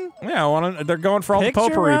run? Yeah, they're going for all the Picture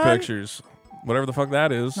potpourri run? pictures. Whatever the fuck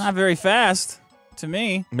that is. Not very fast to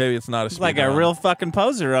me. Maybe it's not a It's speed like a run. real fucking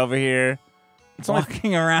poser over here. It's only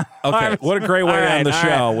Walking around. Okay, what a great way to end the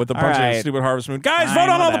show with a bunch of stupid Harvest Moon. Guys, Fine, vote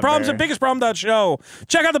on all the problems at whatever. biggestproblem.show.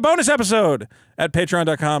 Check out the bonus episode at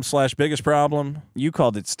patreon.com/biggestproblem. You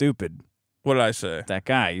called it stupid. What did I say? That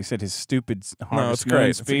guy. You said his stupid No, it's Harvest Moon great.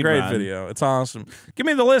 It's a speed great run. video. It's awesome. Give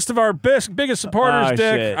me the list of our biggest supporters, Oh,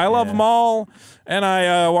 Dick. shit, I love yeah. them all. And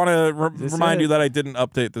I want to This remind it? you that I didn't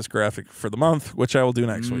update this graphic for the month, which I will do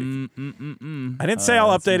next week. I didn't say Oh,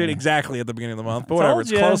 I'll that's update it me. exactly at the beginning of the month, but whatever. Told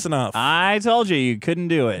It's ya. close enough. I told you couldn't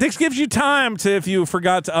do it. This gives you time to, if you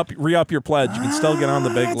forgot to re-up your pledge, you can still get on the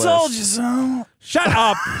big list. I told you so. Shut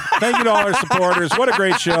up. Thank you to all our supporters. What a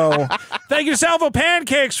great show. Thank you to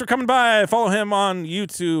SalvoPancakes for coming by. Follow him on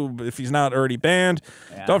YouTube if he's not already banned.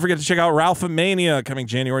 Yeah. Don't forget to check out Ralphomania coming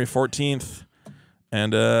January 14th.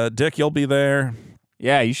 And Dick, you'll be there.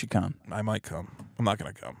 Yeah, you should come. I might come. I'm not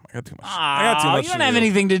going to come. I got too much. I got too much you don't to have do.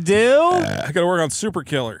 anything to do. I got to work on Super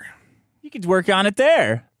Killer. You could work on it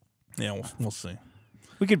there. Yeah, we'll see.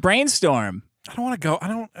 We could brainstorm. I don't want to go.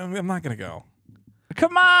 I'm not going to go.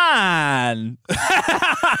 Come on.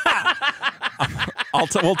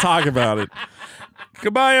 We'll talk about it.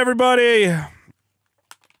 Goodbye, everybody.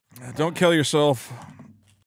 Don't kill yourself.